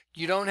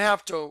 you don't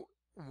have to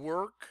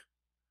work.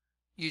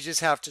 You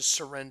just have to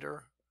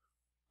surrender.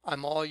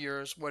 I'm all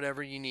yours,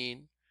 whatever you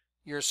need.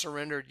 You're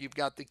surrendered. You've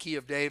got the key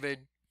of David,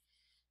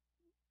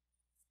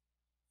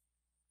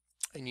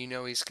 and you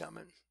know he's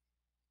coming.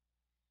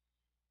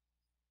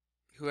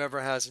 Whoever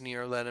has an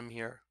ear, let him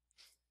hear.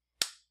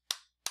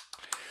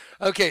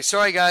 Okay,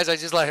 sorry guys, I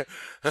just like,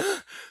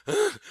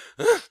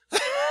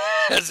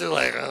 it's just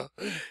like,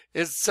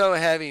 it's so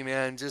heavy,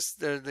 man. Just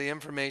the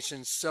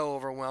information's so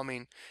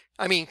overwhelming.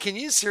 I mean, can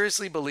you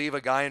seriously believe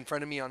a guy in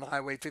front of me on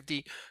Highway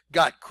 50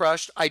 got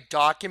crushed? I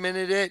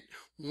documented it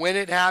when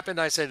it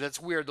happened. I said, that's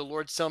weird. The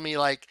Lord's telling me,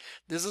 like,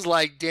 this is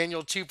like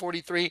Daniel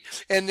 2:43.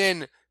 And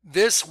then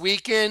this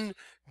weekend,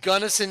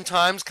 Gunnison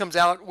Times comes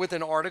out with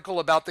an article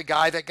about the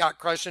guy that got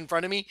crushed in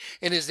front of me,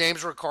 and his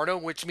name's Ricardo,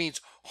 which means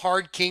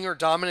hard king or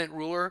dominant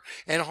ruler,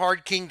 and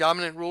hard king,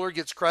 dominant ruler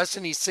gets crushed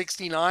and he's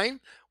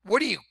 69.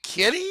 What are you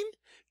kidding?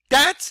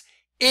 That's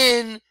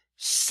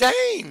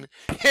insane.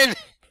 And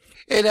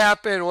it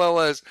happened, what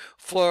was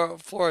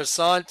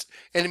florissant,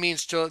 and it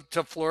means to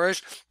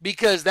flourish,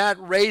 because that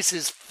race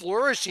is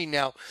flourishing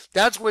now.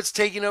 That's what's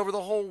taking over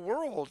the whole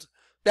world.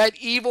 That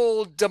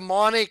evil,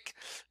 demonic,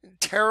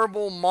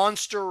 terrible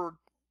monster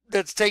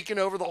that's taken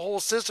over the whole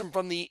system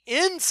from the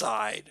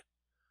inside.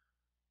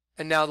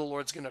 And now the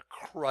Lord's going to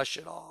crush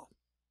it all.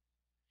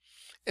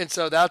 And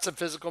so that's a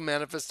physical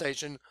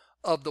manifestation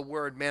of the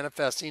word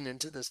manifesting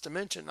into this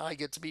dimension. I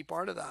get to be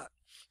part of that.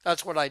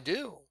 That's what I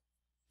do.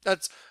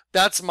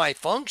 That's my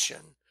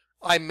function.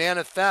 I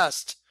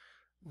manifest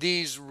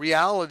these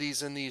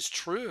realities and these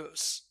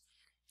truths.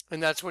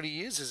 And that's what he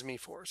uses me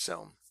for.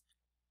 So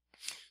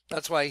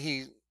that's why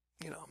he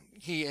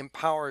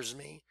empowers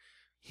me.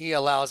 He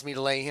allows me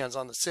to lay hands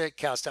on the sick,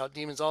 cast out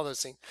demons, all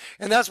those things.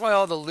 And that's why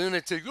all the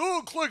lunatics,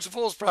 oh, Kleck's a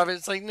false prophet.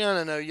 It's like,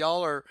 no.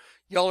 Y'all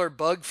are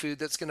bug food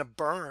that's going to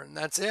burn.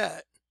 That's it.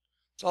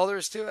 That's all there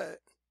is to it.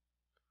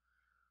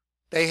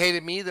 They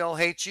hated me, they'll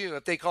hate you.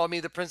 If they called me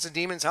the prince of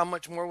demons, how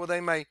much more will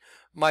they my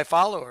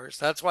followers?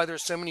 That's why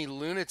there's so many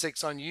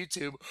lunatics on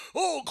YouTube.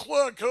 Oh,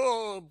 Kleck,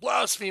 oh,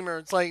 blasphemer.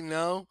 It's like,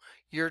 no,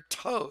 you're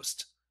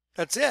toast.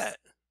 That's it.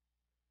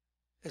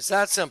 It's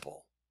that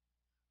simple.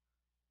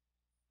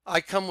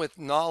 I come with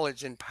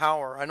knowledge and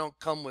power. I don't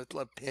come with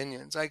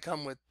opinions. I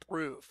come with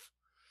proof.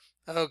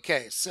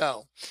 Okay,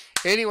 so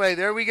anyway,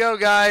 there we go,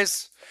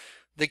 guys.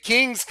 The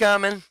king's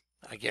coming.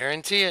 I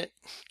guarantee it.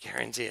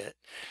 Guarantee it.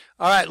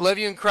 All right, love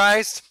you in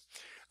Christ.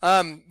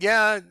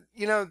 Yeah,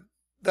 you know,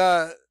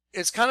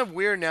 it's kind of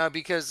weird now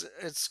because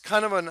it's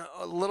kind of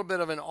a little bit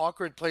of an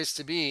awkward place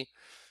to be.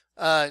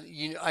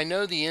 I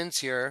know the end's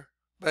here,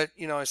 but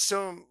I'm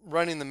still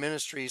running the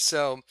ministry.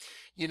 So,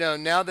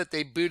 now that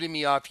they booted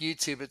me off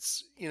YouTube,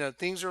 it's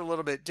things are a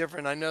little bit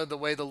different. I know the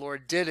way the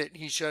Lord did it.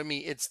 He showed me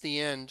it's the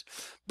end,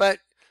 but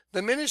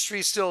the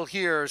ministry's still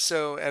here.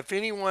 So if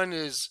anyone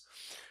is,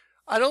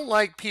 I don't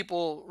like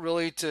people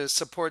really to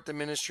support the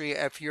ministry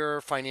if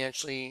you're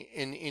financially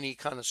in any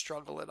kind of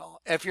struggle at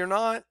all. If you're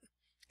not,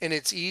 and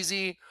it's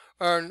easy,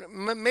 or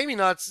maybe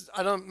not,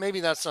 maybe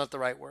that's not the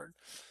right word.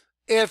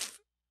 If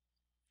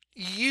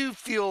you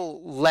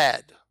feel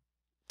led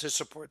to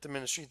support the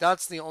ministry,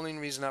 that's the only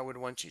reason I would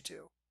want you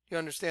to. You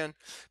understand?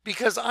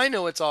 Because I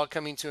know it's all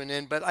coming to an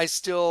end, but I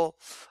still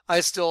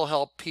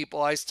help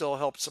people. I still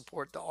help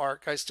support the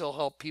Ark. I still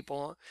help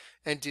people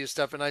and do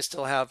stuff, and I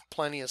still have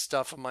plenty of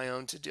stuff of my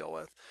own to deal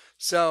with.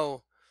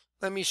 So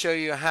let me show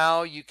you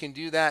how you can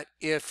do that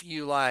if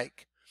you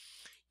like.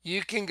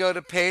 You can go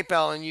to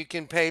PayPal, and you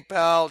can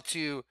PayPal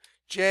to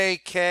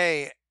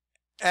JK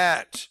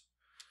at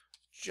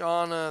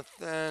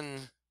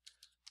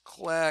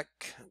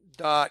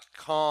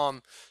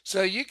JonathanKleck.com.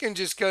 So you can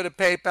just go to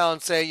PayPal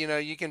and say,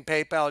 you can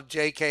PayPal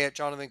JK at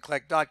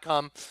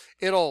JonathanKleck.com.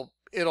 It'll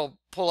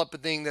pull up a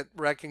thing that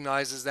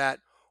recognizes that.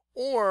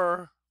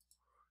 Or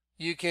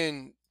you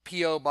can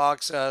P.O.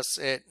 Box us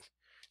at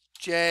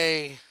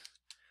J.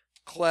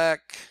 Kleck,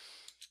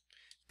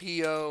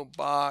 P.O.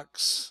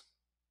 Box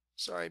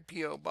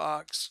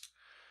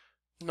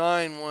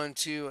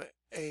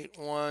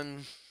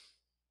 91281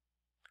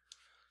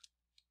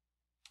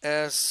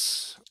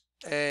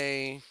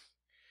 SATEXAS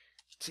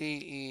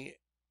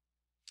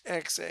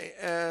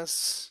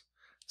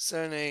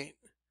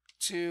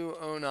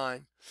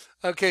 78209.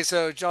 Okay,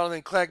 so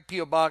Jonathan Kleck,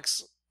 P.O.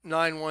 Box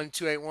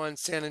 91281,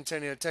 San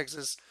Antonio,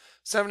 Texas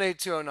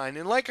 78209.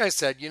 And like I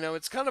said,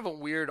 it's kind of a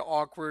weird,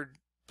 awkward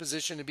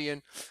position to be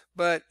in,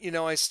 but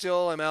I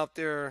still am out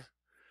there,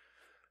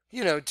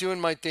 doing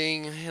my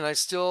thing, and I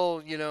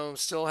still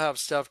have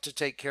stuff to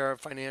take care of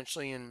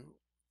financially.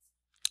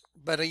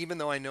 But even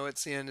though I know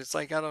it's the end, it's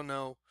like, I don't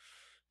know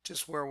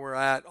just where we're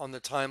at on the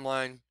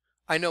timeline.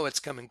 I know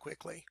it's coming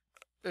quickly.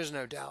 There's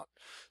no doubt.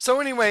 So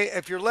anyway,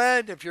 if you're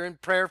led, if you're in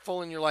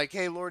prayerful and you're like,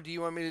 hey, Lord, do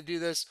you want me to do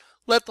this?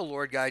 Let the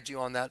Lord guide you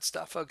on that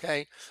stuff,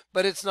 okay?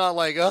 But it's not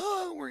like,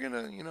 oh, we're going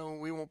to,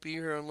 we won't be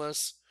here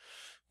unless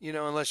you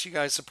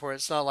guys support.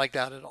 It's not like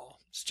that at all.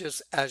 It's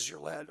just as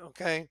you're led,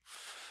 okay?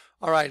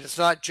 All right, it's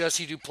not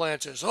Jesse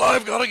Duplantis. Oh,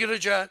 I've got to get a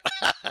jet.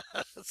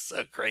 It's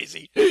so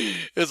crazy.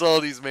 It's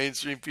all these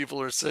mainstream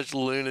people are such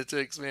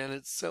lunatics, man.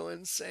 It's so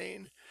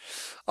insane.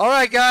 All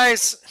right,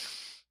 guys.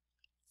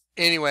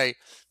 Anyway,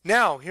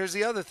 now here's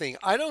the other thing.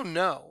 I don't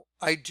know.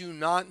 I do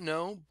not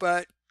know,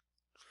 but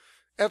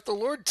if the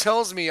Lord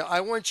tells me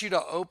I want you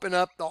to open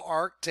up the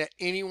Ark to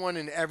anyone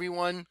and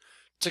everyone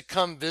to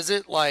come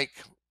visit, like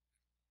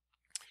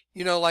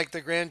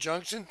the Grand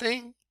Junction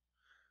thing,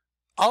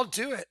 I'll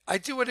do it. I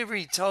do whatever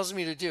he tells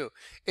me to do.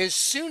 As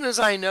soon as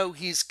I know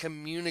he's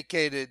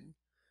communicated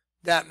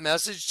that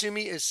message to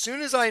me, as soon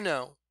as I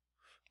know,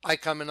 I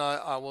come and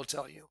I will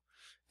tell you.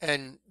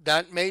 And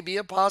that may be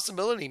a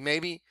possibility.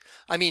 Maybe,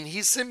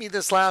 he sent me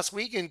this last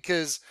weekend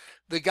because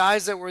the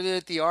guys that were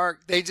at the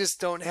Ark, they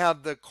just don't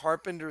have the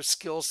carpenter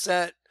skill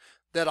set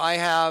that I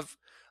have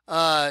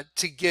to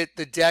get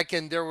the deck.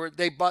 And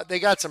they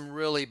got some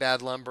really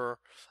bad lumber.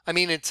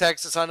 In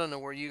Texas, I don't know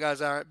where you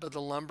guys are, but the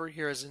lumber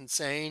here is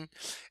insane.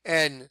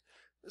 And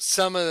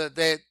some of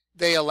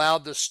they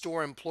allowed the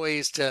store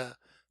employees to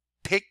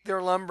pick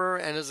their lumber.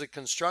 And as a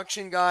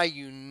construction guy,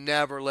 you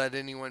never let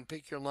anyone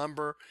pick your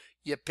lumber.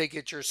 You pick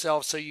it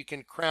yourself so you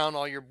can crown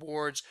all your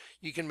boards.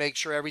 You can make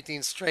sure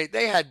everything's straight.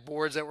 They had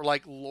boards that were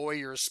like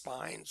lawyer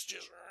spines,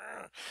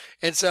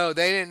 and so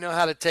they didn't know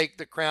how to take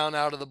the crown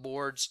out of the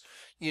boards.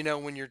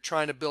 When you're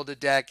trying to build a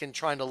deck and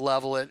trying to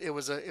level it, it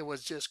was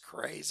just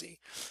crazy.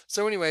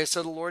 So anyway,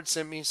 so the Lord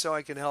sent me so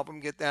I could help him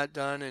get that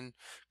done and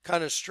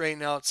kind of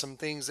straighten out some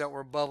things that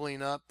were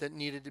bubbling up that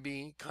needed to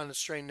be kind of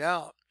straightened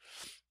out.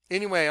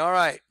 Anyway, all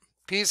right.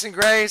 Peace and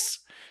grace.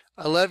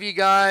 I love you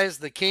guys.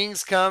 The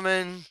King's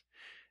coming.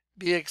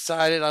 Be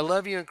excited. I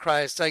love you in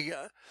Christ. I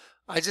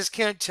just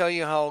can't tell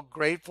you how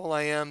grateful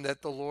I am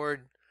that the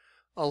Lord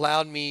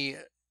allowed me,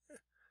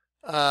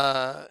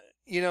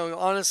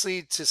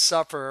 honestly, to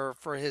suffer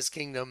for his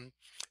kingdom,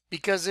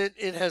 because it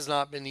has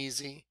not been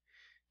easy.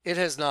 It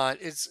has not.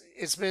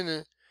 It's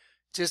been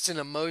just an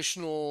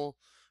emotional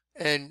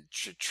and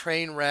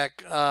train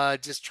wreck,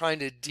 just trying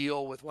to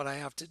deal with what I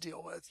have to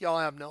deal with. Y'all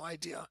have no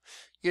idea.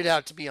 You'd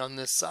have to be on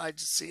this side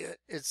to see it.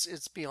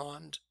 It's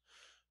beyond.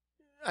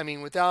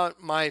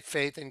 Without my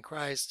faith in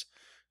Christ,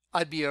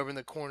 I'd be over in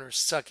the corner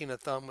sucking a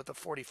thumb with a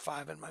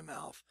 45 in my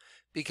mouth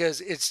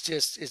because it's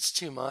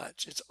too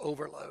much. It's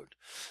overload.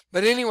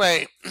 But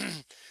anyway,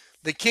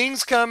 the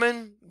king's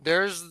coming.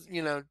 There's,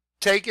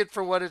 take it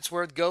for what it's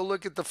worth. Go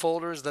look at the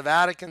folders. The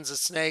Vatican's a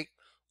snake.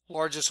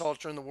 Largest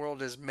altar in the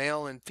world is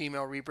male and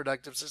female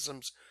reproductive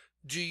systems.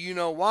 Do you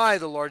know why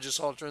the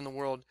largest altar in the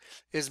world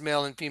is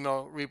male and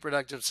female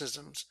reproductive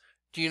systems?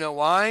 Do you know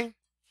why?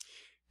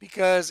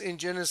 Because in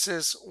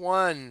Genesis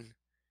 1,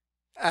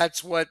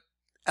 that's what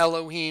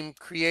Elohim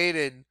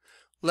created.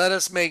 Let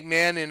us make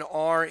man in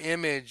our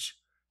image.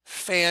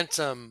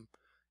 Phantom,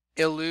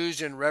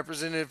 illusion,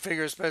 representative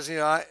figure, especially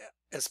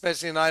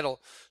an idol.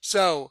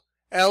 So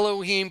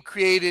Elohim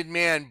created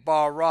man,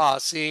 bara,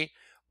 see?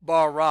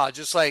 Bara,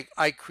 just like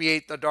I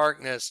create the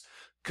darkness.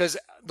 Because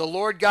the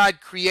Lord God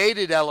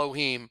created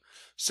Elohim.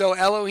 So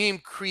Elohim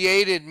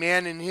created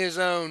man in his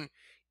own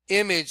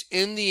image.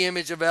 In the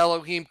image of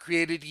Elohim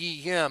created he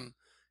him.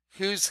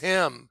 Who's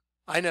him?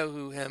 I know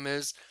who him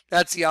is.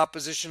 That's the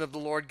opposition of the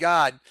Lord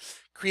God.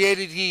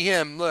 Created he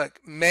him. Look,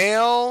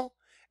 male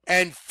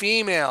and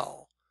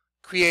female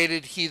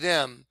created he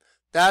them.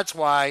 That's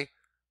why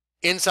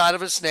inside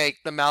of a snake,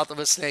 the mouth of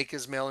a snake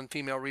is male and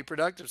female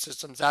reproductive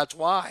systems. That's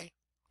why.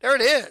 There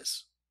it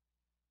is.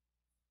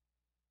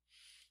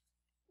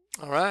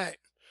 All right.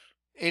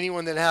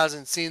 Anyone that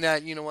hasn't seen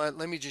that, you know what?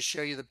 Let me just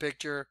show you the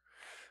picture.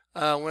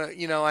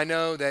 I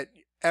know that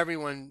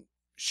everyone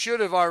should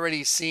have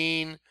already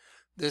seen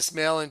this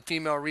male and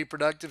female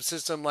reproductive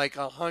system like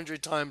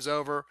 100 times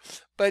over.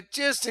 But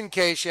just in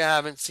case you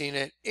haven't seen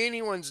it,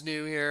 anyone's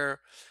new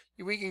here,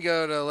 we can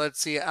go to, let's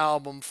see,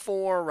 album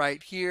 4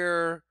 right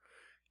here.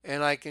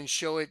 And I can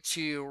show it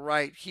to you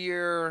right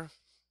here.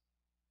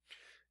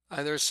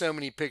 There's so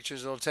many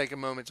pictures, it'll take a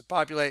moment to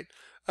populate.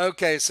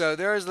 Okay, so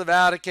there's the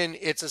Vatican.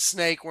 It's a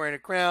snake wearing a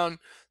crown.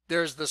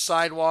 There's the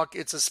sidewalk.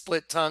 It's a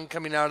split tongue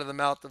coming out of the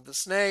mouth of the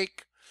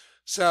snake.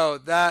 So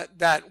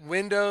that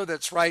window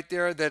that's right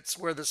there, that's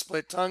where the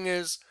split tongue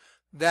is.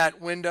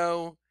 That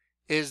window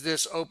is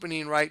this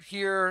opening right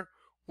here,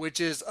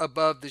 which is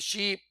above the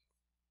sheep.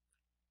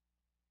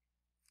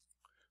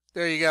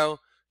 There you go.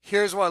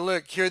 Here's what,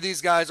 look, here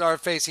these guys are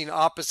facing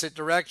opposite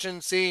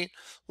directions, see?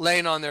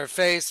 Laying on their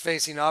face,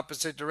 facing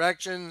opposite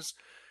directions.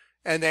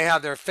 And they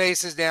have their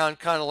faces down,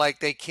 kind of like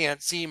they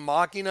can't see,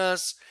 mocking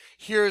us.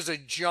 Here's a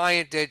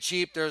giant dead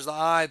sheep. There's the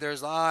eye, there's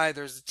the eye,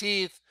 there's the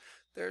teeth,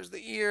 there's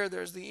the ear,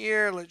 there's the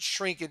ear. Let's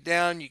shrink it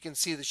down. You can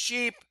see the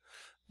sheep.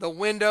 The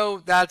window,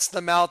 that's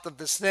the mouth of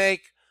the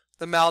snake.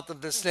 The mouth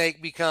of the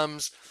snake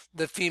becomes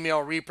the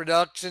female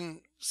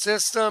reproduction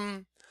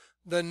system.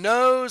 The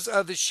nose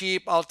of the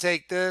sheep, I'll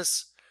take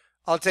this.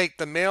 I'll take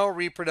the male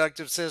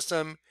reproductive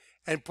system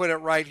and put it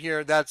right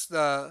here. That's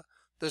the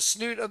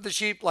snoot of the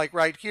sheep, like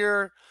right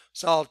here.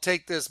 So I'll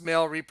take this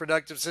male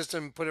reproductive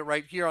system and put it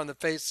right here on the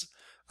face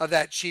of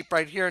that sheep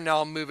right here. Now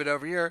I'll move it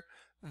over here.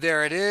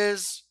 There it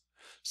is.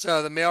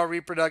 So the male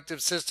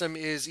reproductive system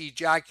is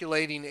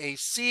ejaculating a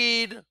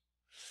seed.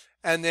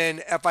 And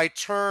then if I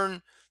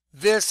turn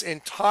this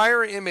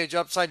entire image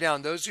upside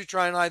down, those who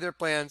try and hide their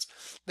plans,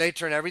 they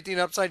turn everything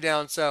upside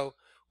down. So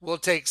we'll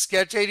take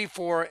sketch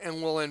 84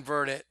 and we'll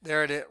invert it.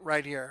 There it is,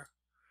 right here.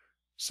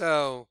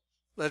 So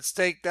let's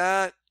take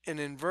that and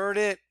invert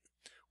it.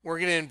 We're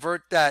going to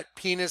invert that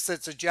penis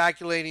that's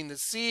ejaculating the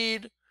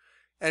seed.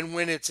 And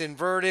when it's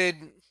inverted,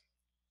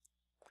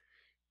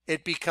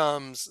 it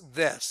becomes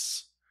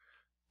this.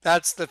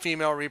 That's the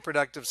female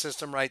reproductive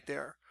system right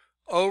there.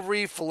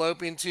 Ovary,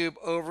 fallopian tube,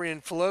 ovary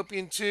and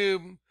fallopian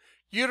tube,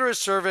 uterus,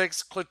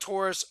 cervix,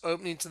 clitoris,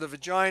 opening to the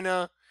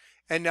vagina.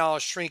 And now I'll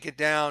shrink it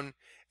down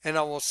and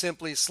I will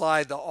simply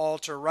slide the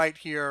altar right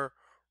here,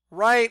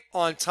 right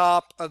on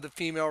top of the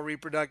female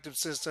reproductive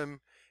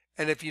system.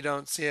 And if you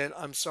don't see it,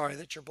 I'm sorry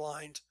that you're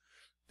blind.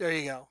 There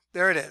you go.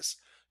 There it is.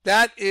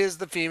 That is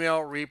the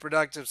female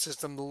reproductive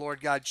system. The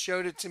Lord God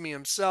showed it to me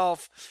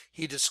himself.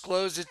 He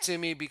disclosed it to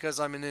me because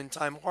I'm an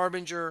end-time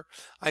harbinger.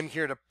 I'm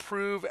here to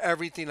prove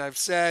everything I've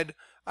said.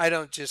 I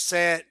don't just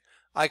say it.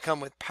 I come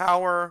with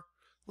power.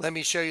 Let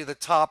me show you the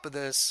top of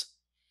this.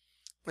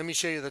 Let me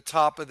show you the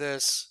top of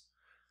this.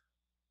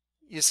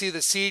 You see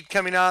the seed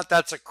coming out?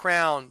 That's a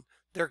crown.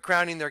 They're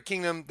crowning their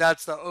kingdom.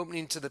 That's the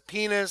opening to the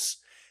penis.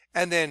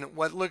 And then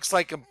what looks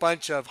like a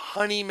bunch of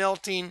honey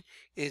melting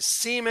is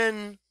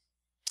semen.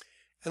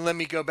 And let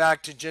me go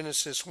back to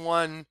Genesis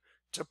 1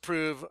 to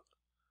prove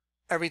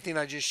everything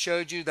I just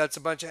showed you. That's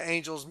a bunch of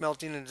angels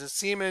melting into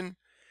semen.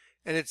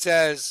 And it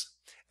says,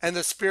 and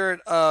the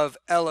spirit of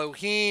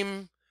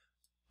Elohim,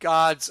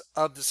 gods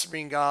of the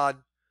supreme God,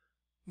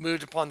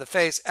 moved upon the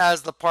face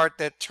as the part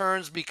that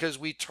turns because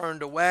we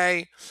turned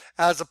away,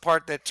 as the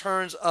part that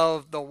turns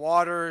of the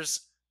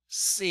waters,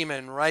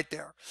 semen right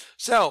there.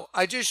 So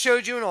I just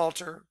showed you an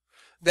altar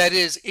that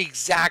is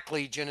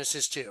exactly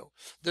Genesis 2.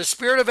 The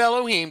spirit of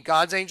Elohim,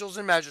 God's angels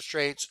and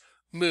magistrates,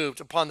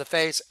 moved upon the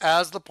face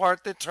as the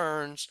part that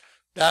turns.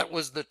 That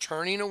was the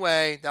turning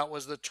away. That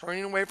was the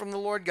turning away from the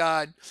Lord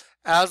God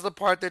as the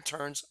part that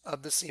turns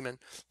of the semen.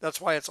 That's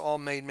why it's all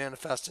made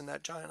manifest in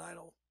that giant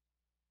idol.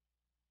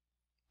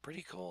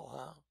 Pretty cool,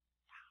 huh?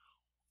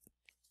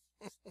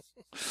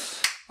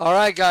 All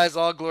right, guys,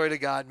 all glory to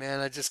God, man.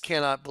 I just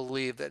cannot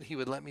believe that he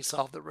would let me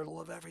solve the riddle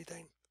of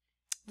everything.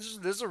 This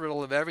is a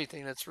riddle of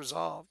everything. It's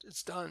resolved.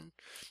 It's done.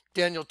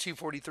 Daniel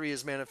 2:43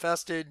 is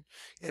manifested.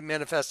 It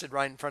manifested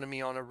right in front of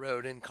me on a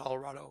road in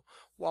Colorado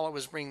while I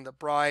was bringing the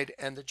bride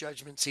and the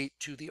judgment seat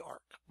to the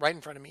ark. Right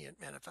in front of me, it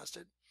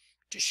manifested.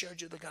 Just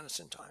showed you the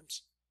Gunnison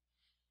times.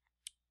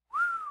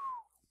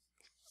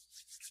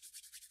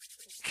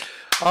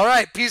 All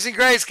right, peace and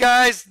grace,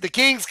 guys. The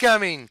king's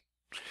coming.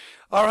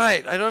 All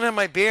right, I don't have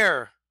my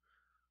bear.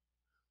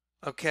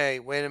 Okay,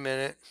 wait a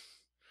minute.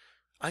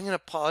 I'm going to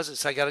pause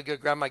this. I got to go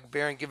grab my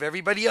bear and give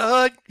everybody a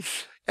hug.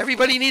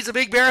 Everybody needs a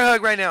big bear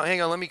hug right now.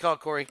 Hang on, let me call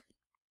Cory.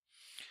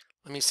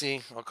 Let me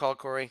see. I'll call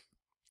Cory.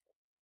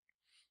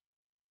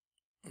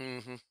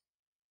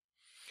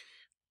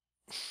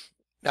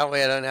 That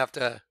way I don't have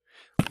to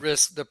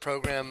risk the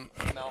program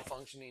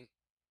malfunctioning.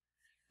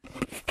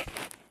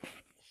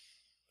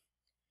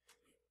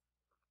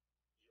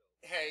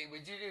 Hey,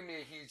 would you do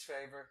me a huge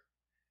favor?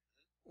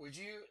 Would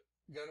you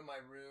go to my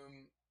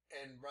room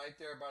and right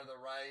there by the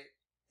right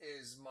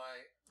is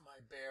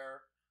my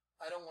bear.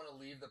 I don't want to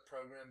leave the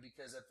program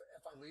because if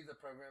I leave the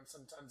program,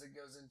 sometimes it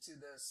goes into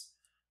this,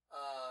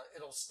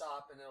 it'll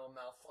stop and it'll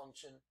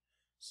malfunction.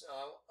 So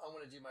I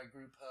want to do my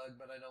group hug,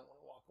 but I don't want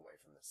to walk away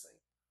from this thing.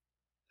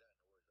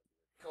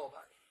 Cool,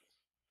 bye.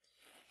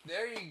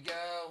 There you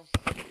go.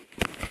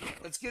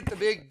 Let's get the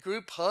big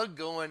group hug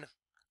going.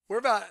 We're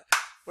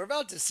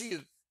about to see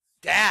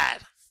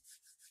Dad.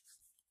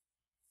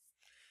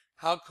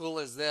 How cool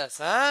is this,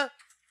 huh?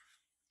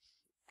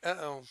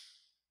 Uh-oh.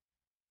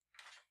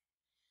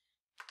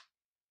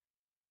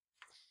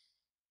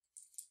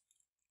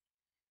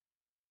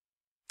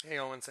 Hang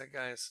on one sec,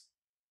 guys.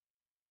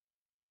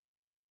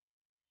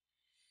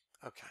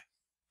 Okay.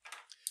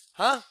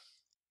 Huh?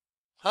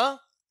 Huh?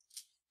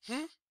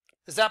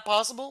 Is that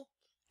possible?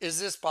 Is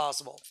this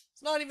possible?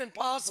 It's not even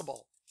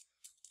possible.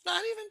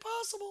 Not even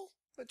possible.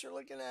 But you're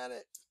looking at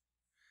it.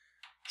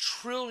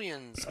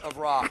 Trillions of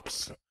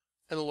rocks.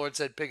 And the Lord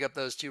said, pick up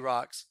those 2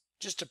 rocks.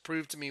 Just to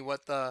prove to me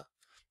what the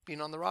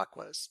being on the rock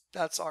was.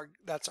 That's our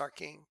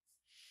King.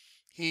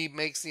 He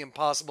makes the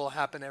impossible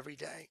happen every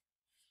day.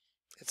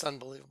 It's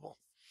unbelievable.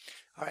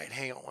 All right,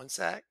 hang on one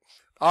sec.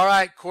 All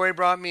right, Cory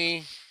brought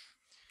me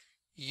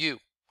you.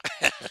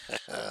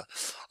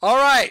 All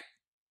right,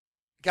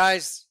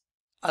 guys,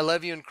 I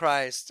love you in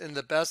Christ, and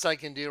the best I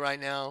can do right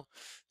now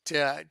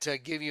to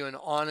give you an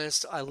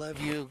honest I love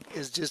you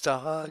is just a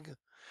hug.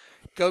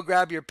 Go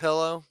grab your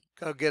pillow.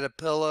 Go get a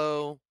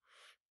pillow.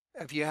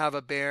 If you have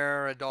a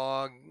bear, a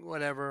dog,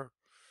 whatever,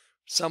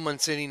 someone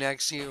sitting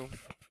next to you,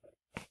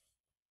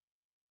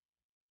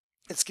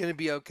 it's going to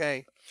be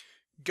okay.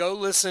 Go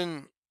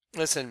listen.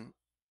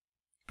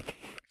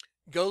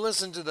 Go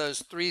listen to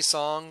those 3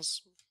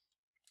 songs.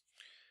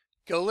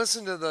 Go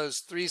listen to those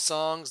 3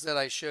 songs that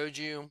I showed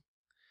you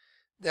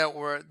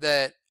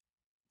that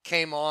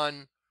came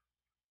on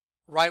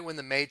right when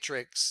the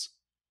Matrix.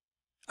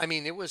 I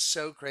mean, it was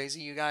so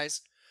crazy, you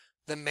guys.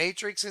 The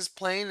Matrix is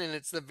playing and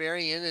it's the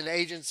very end and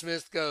Agent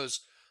Smith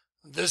goes,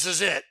 "This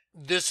is it.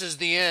 This is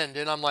the end."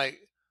 And I'm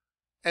like,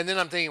 and then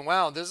I'm thinking,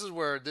 wow, this is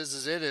where This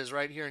Is It is,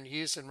 right here in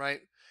Houston,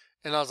 right?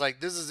 And I was like,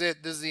 this is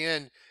it. This is the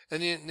end.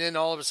 And then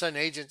all of a sudden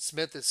Agent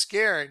Smith is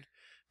scared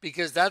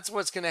because that's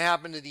what's going to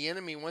happen to the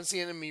enemy. Once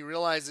the enemy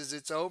realizes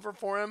it's over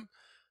for him,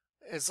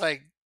 it's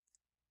like,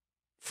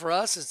 for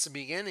us, it's the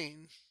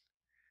beginning.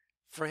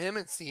 For him,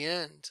 it's the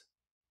end.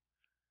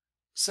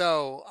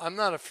 So I'm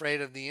not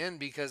afraid of the end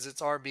because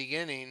it's our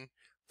beginning.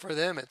 For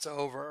them, it's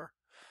over.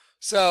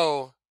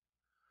 So,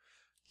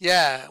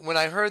 yeah, when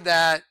I heard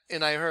that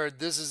and I heard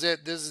this is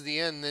it, this is the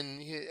end,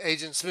 then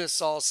Agent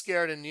Smith's all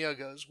scared and Neo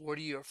goes, "What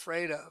are you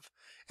afraid of?"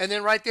 And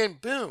then right then,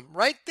 boom,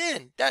 right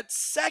then, that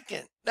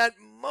second, that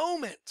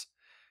moment,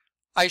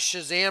 I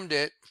Shazammed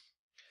it.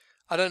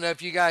 I don't know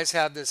if you guys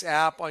have this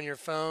app on your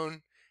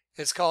phone.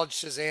 It's called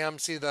Shazam.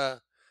 See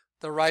the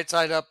right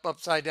side up,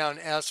 upside down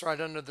S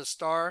right under the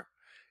star?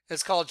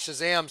 It's called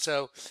Shazam.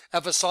 So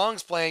if a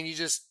song's playing, you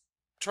just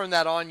turn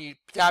that on, you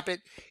tap it,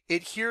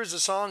 it hears the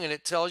song and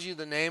it tells you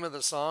the name of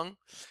the song.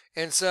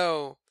 And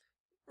so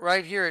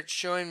right here, it's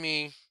showing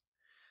me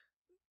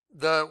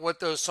what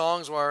those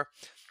songs were.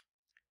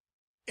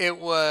 It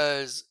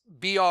was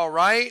Be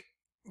Alright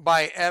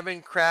by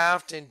Evan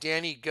Kraft and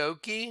Danny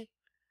Goki.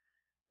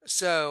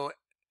 So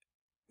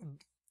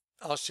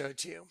I'll show it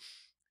to you.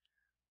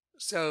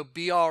 So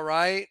Be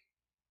Alright.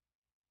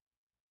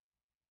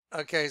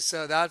 Okay,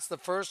 so that's the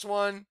first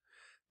one.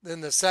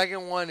 Then the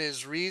second one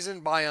is Reason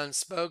by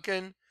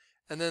Unspoken.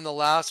 And then the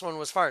last one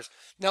was Fires.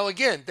 Now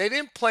again, they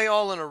didn't play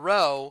all in a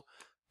row.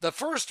 The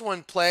first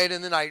one played,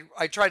 and then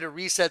I tried to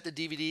reset the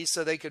DVD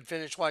so they could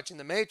finish watching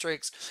The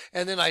Matrix.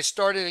 And then I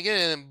started again,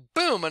 and then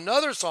boom,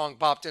 another song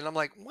popped in. I'm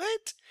like,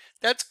 what?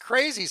 That's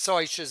crazy. So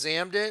I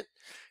Shazammed it.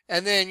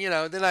 And then,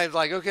 then I was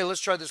like, okay,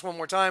 let's try this one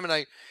more time.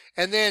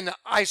 And then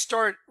I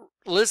start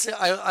listening.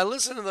 I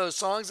listened to those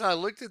songs, and I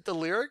looked at the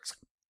lyrics.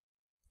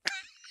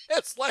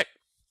 It's like,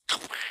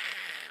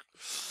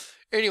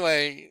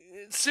 anyway,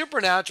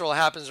 supernatural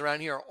happens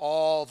around here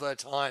all the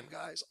time,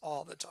 guys,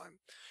 all the time.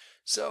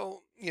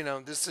 So,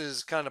 this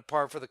is kind of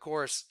par for the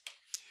course.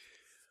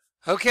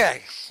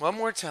 Okay, one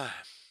more time.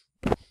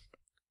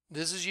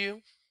 This is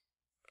you,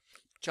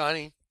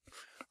 Johnny.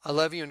 I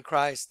love you in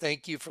Christ.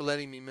 Thank you for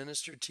letting me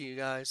minister to you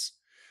guys.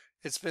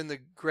 It's been the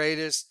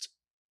greatest,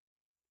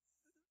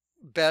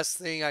 best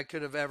thing I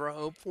could have ever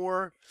hoped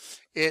for.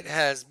 It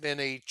has been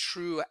a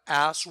true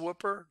ass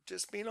whooper,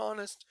 just being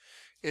honest.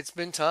 It's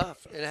been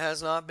tough. It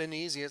has not been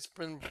easy. It's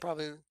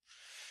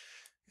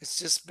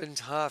just been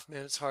tough,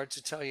 man. It's hard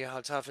to tell you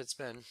how tough it's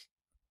been.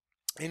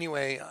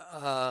 Anyway,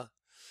 I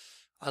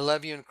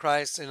love you in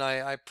Christ, and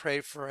I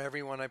pray for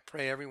everyone. I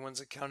pray everyone's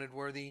accounted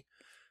worthy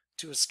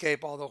to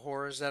escape all the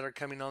horrors that are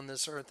coming on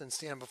this earth and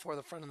stand before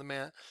the front of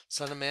the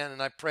Son of Man.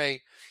 And I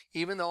pray,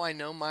 even though I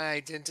know my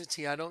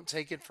identity, I don't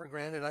take it for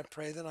granted. I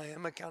pray that I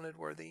am accounted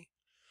worthy.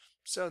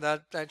 So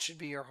that should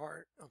be your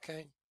heart,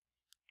 okay?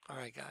 All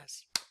right,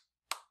 guys.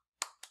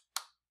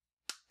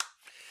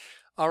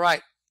 All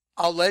right.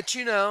 I'll let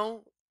you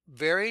know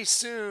very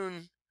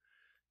soon,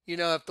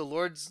 if the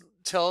Lord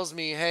tells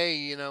me,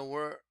 hey,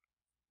 the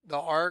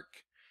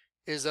ark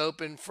is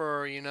open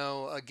for,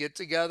 a get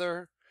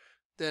together,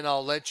 then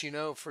I'll let you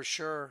know for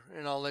sure.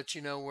 And I'll let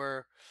you know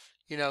where,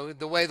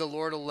 the way the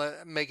Lord will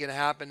make it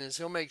happen is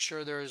he'll make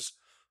sure there's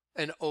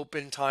an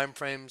open time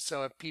frame.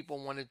 So if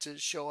people wanted to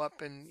show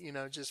up and,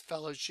 just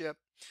fellowship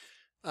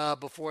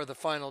before the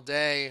final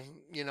day,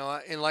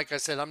 and like I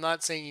said, I'm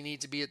not saying you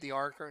need to be at the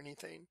ark or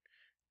anything.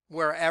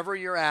 Wherever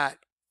you're at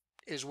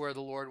is where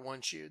the Lord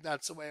wants you.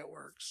 That's the way it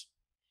works.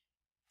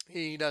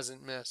 He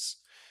doesn't miss.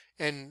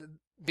 And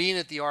being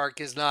at the ark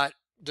does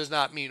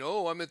not mean,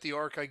 oh, I'm at the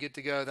ark, I get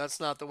to go.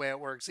 That's not the way it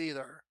works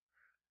either.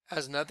 It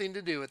has nothing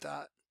to do with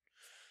that.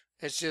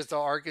 It's just the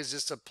ark is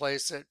just a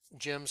place that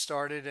Jim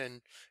started, and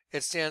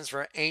it stands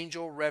for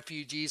Angel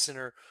Refugee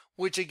Center,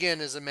 which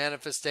again is a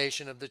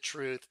manifestation of the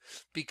truth,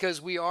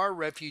 because we are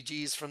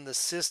refugees from the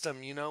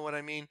system. You know what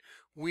I mean?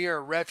 We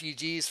are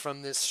refugees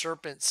from this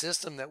serpent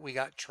system that we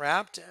got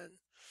trapped in.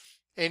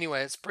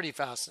 Anyway, it's pretty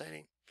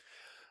fascinating.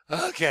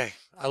 Okay,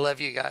 I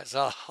love you guys.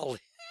 I'll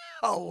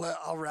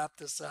wrap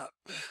this up.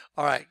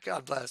 All right,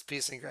 God bless.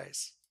 Peace and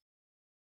grace.